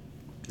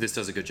 This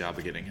does a good job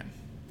of getting him.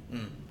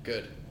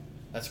 Good.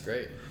 That's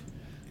great.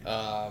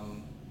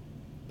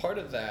 Part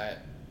of that,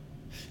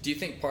 do you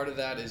think part of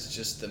that is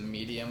just the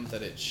medium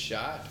that it's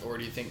shot, or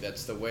do you think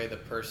that's the way the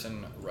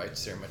person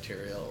writes their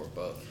material, or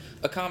both?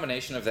 A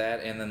combination of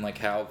that, and then like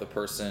how the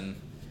person,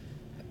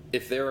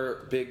 if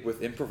they're big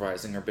with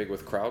improvising or big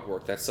with crowd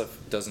work, that stuff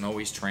doesn't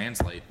always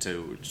translate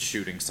to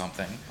shooting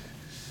something.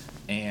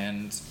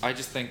 And I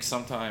just think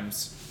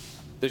sometimes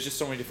there's just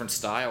so many different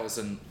styles,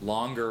 and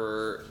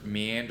longer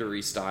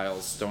meandery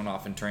styles don't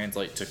often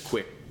translate to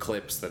quick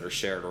clips that are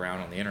shared around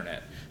on the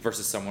internet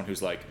versus someone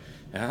who's like,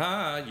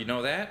 you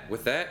know that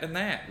with that and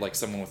that. Like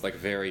someone with like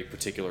very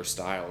particular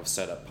style of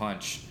setup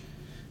punch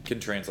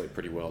can translate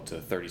pretty well to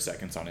 30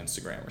 seconds on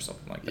Instagram or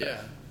something like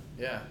that.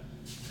 Yeah.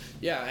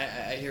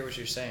 I hear what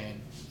you're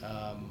saying.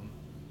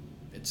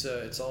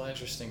 It's all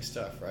interesting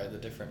stuff, right? The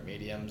different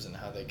mediums and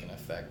how they can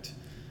affect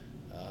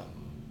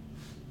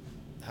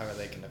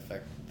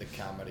the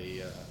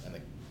comedy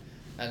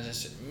and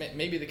just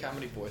maybe the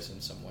comedy voice in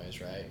some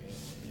ways, right?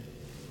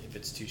 If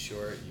it's too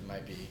short, you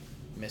might be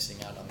missing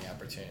out on the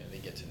opportunity to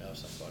get to know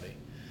somebody.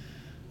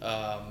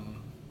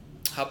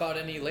 How about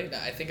any late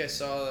night? I think I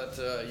saw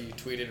that you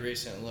tweeted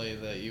recently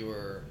that you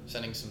were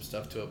sending some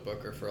stuff to a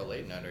booker for a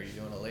late night. Are you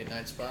doing a late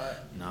night spot?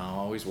 No,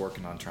 always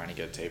working on trying to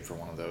get tape for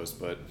one of those,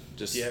 but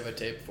just Do you have a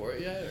tape for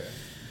it yet?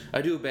 Or?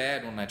 I do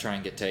bad when I try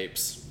and get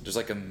tapes. There's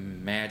like a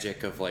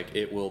magic of like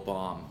it will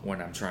bomb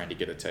when I'm trying to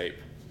get a tape,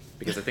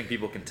 because I think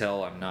people can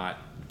tell I'm not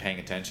paying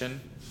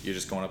attention. You're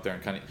just going up there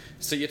and kind of,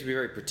 so you have to be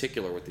very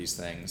particular with these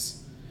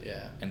things.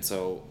 Yeah. And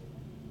so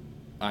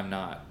I'm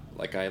not.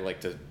 Like, I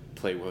like to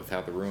play with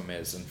how the room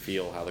is and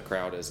feel how the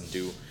crowd is and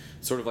do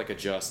sort of like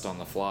adjust on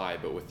the fly.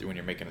 But when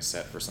you're making a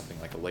set for something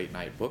like a late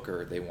night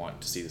booker, they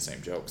want to see the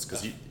same jokes,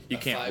 because you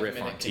can't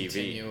riff on TV.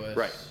 Continuous.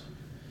 Right.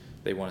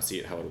 They want to see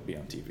it how it'll be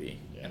on TV.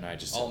 Yeah. And I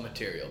just all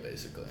material,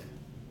 basically,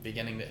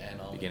 beginning to end.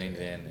 beginning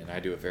to end, and I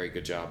do a very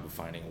good job of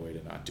finding a way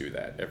to not do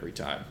that every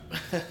time.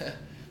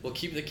 Well,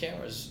 keep the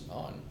cameras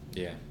on.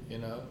 Yeah. You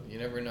know, you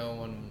never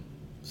know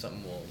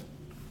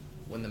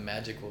when the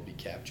magic will be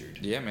captured.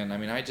 Yeah, man. I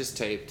mean, I just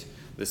taped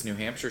this New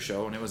Hampshire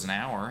show, and it was an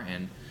hour,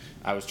 and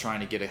I was trying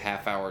to get a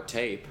half-hour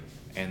tape,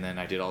 and then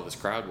I did all this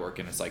crowd work,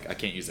 and it's like, I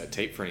can't use that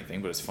tape for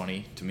anything, but it's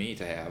funny to me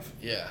to have.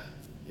 Yeah,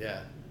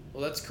 yeah.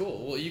 Well, that's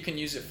cool. Well, you can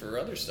use it for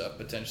other stuff,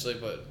 potentially,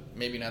 but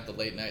maybe not the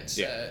late night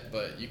set,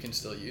 but you can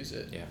still use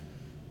it. Yeah.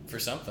 For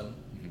something.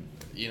 Mm-hmm.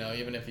 You know,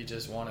 even if you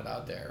just want it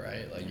out there,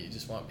 right? Like, you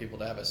just want people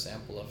to have a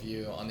sample of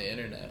you on the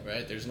internet,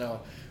 right? There's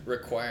no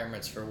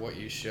requirements for what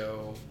you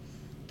show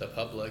the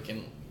public,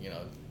 and, you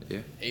know,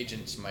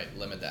 agents might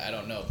limit that. I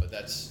don't know, but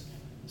that's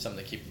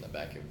something to keep in the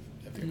back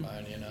of your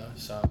mind, you know?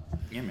 So.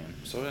 Yeah, man.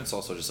 So it's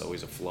also just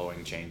always a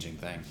flowing, changing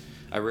thing.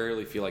 I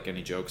rarely feel like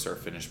any jokes are a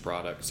finished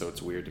product, so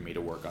it's weird to me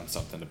to work on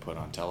something to put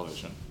on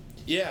television.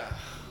 Yeah.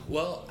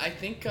 Well, I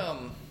think,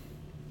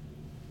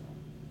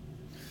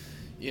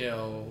 you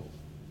know,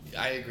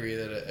 I agree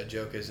that a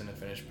joke isn't a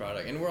finished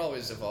product. And we're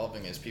always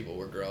evolving as people.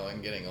 We're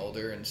growing, getting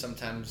older, and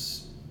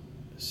sometimes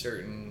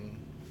certain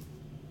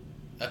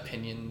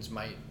opinions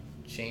might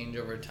change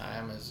over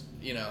time. As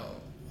you know,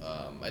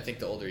 I think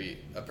the older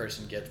a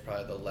person gets,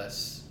 probably the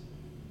less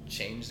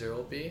change there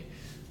will be.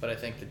 But I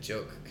think the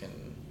joke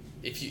can,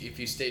 if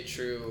you stay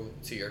true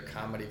to your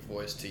comedy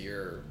voice, to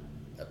your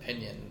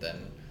opinion,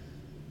 then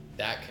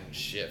that can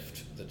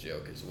shift the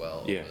joke as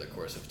well over the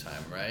course of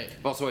time, right?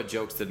 I've also had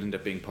jokes that end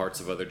up being parts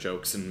of other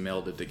jokes and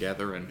melded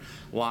together, and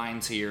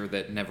lines here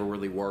that never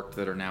really worked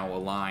that are now a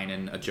line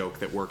and a joke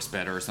that works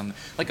better, or something.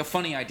 Like a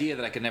funny idea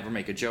that I could never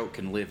make a joke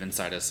can live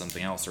inside of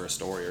something else, or a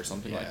story or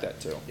something like that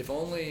too. If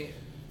only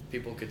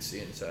people could see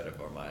inside of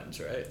our minds,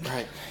 right?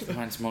 Right.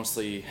 Mine's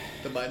mostly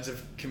the minds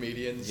of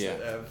comedians that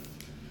have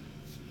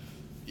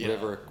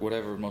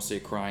whatever, mostly a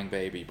crying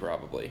baby,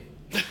 probably.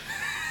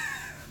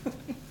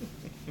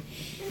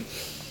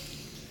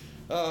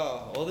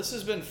 Oh, well, this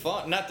has been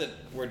fun. Not that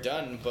we're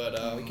done,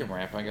 but We can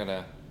wrap. I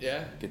gotta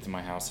get to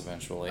my house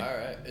eventually. All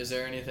right. Is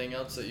there anything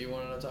else that you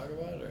wanted to talk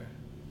about, or?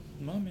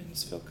 No, man,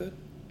 this felt good.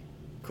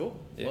 Cool.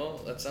 Yeah.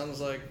 Well, that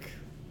sounds like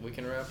we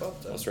can wrap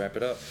up then. Let's wrap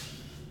it up.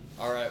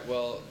 All right.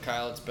 Well,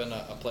 Kyle, it's been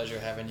a pleasure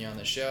having you on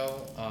the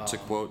show. To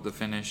quote to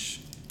finish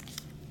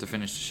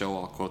the show,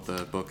 I'll quote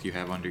the book you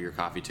have under your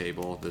coffee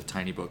table, the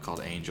tiny book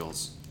called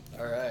Angels.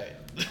 All right.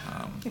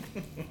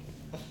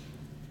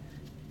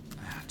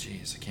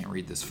 Jeez, I can't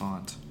read this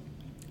font.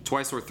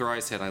 Twice or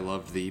thrice had I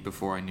loved thee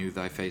before I knew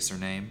thy face or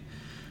name.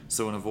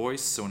 So in a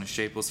voice, so in a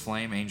shapeless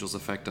flame, angels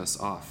affect us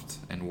oft,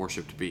 and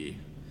worshipped be.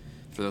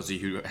 For those of you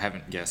who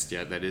haven't guessed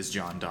yet, that is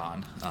John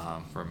Donne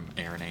from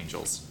Aaron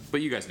Angels.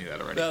 But you guys knew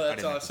that already. No, that's I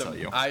didn't awesome. Have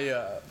to tell you.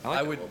 I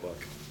like would. the whole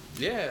book.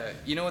 Yeah,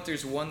 you know what?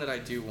 There's one that I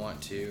do want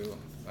to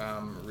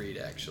read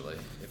actually.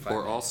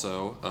 Or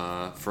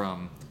also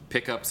from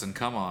Pickups and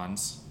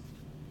Come-Ons.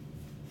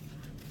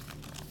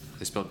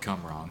 They spelled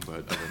come wrong, but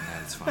other than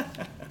that, it's fine.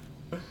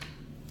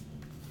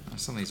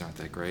 Some of these aren't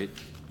that great.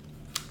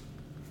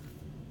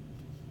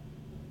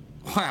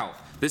 Wow,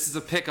 this is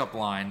a pickup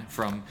line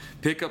from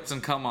Pickups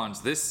and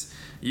Come-Ons. This,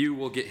 you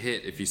will get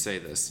hit if you say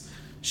this.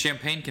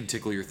 Champagne can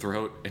tickle your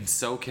throat, and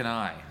so can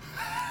I.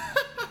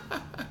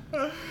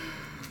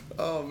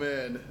 Oh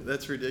man,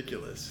 that's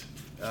ridiculous.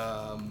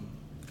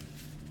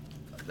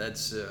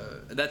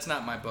 That's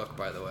not my book,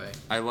 by the way.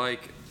 I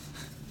like,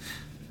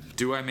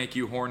 do I make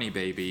you horny,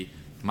 baby?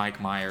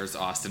 Mike Myers,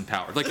 Austin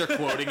Powers. Like they're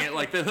quoting it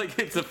like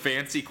it's a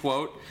fancy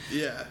quote.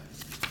 Yeah.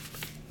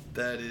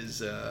 That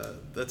is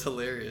that's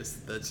hilarious.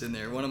 That's in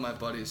there. One of my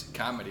buddies,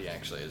 comedy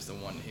actually, is the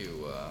one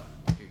who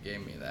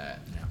gave me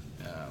that.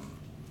 Yeah.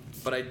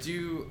 But I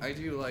do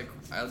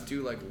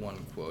like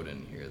one quote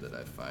in here that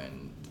I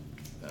find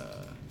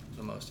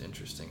the most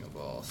interesting of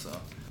all. So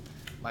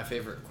my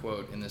favorite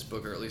quote in this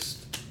book, or at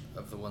least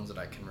of the ones that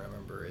I can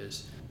remember,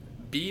 is,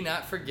 "Be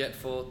not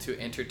forgetful to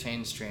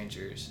entertain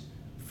strangers,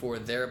 for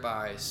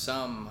thereby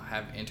some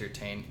have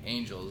entertained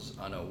angels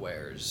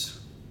unawares."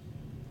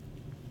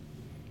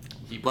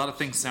 A lot of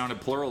things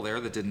sounded plural there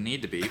that didn't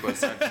need to be, but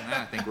aside from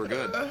that, I think we're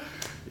good.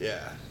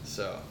 Yeah.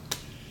 So,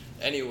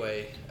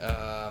 anyway,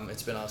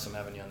 it's been awesome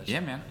having you on the show. Yeah,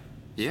 man.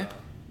 Yeah.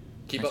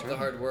 Keep up the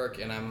hard work,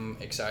 and I'm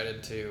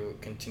excited to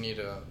continue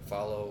to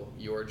follow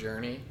your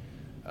journey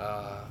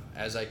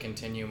as I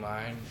continue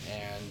mine.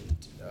 And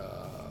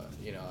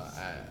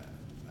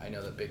I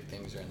know that big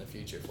things are in the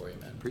future for you,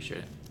 man. Appreciate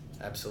it.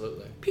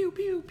 Absolutely. Pew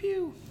pew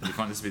pew. It'd be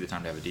fun. This would be the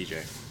time to have a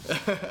DJ.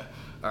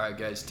 All right,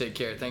 guys. Take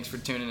care. Thanks for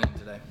tuning in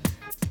today.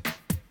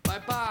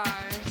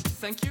 Bye-bye.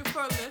 Thank you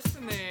for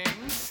listening.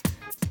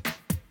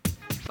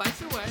 By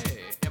the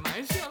way, am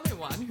I the only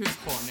one who's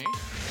horny?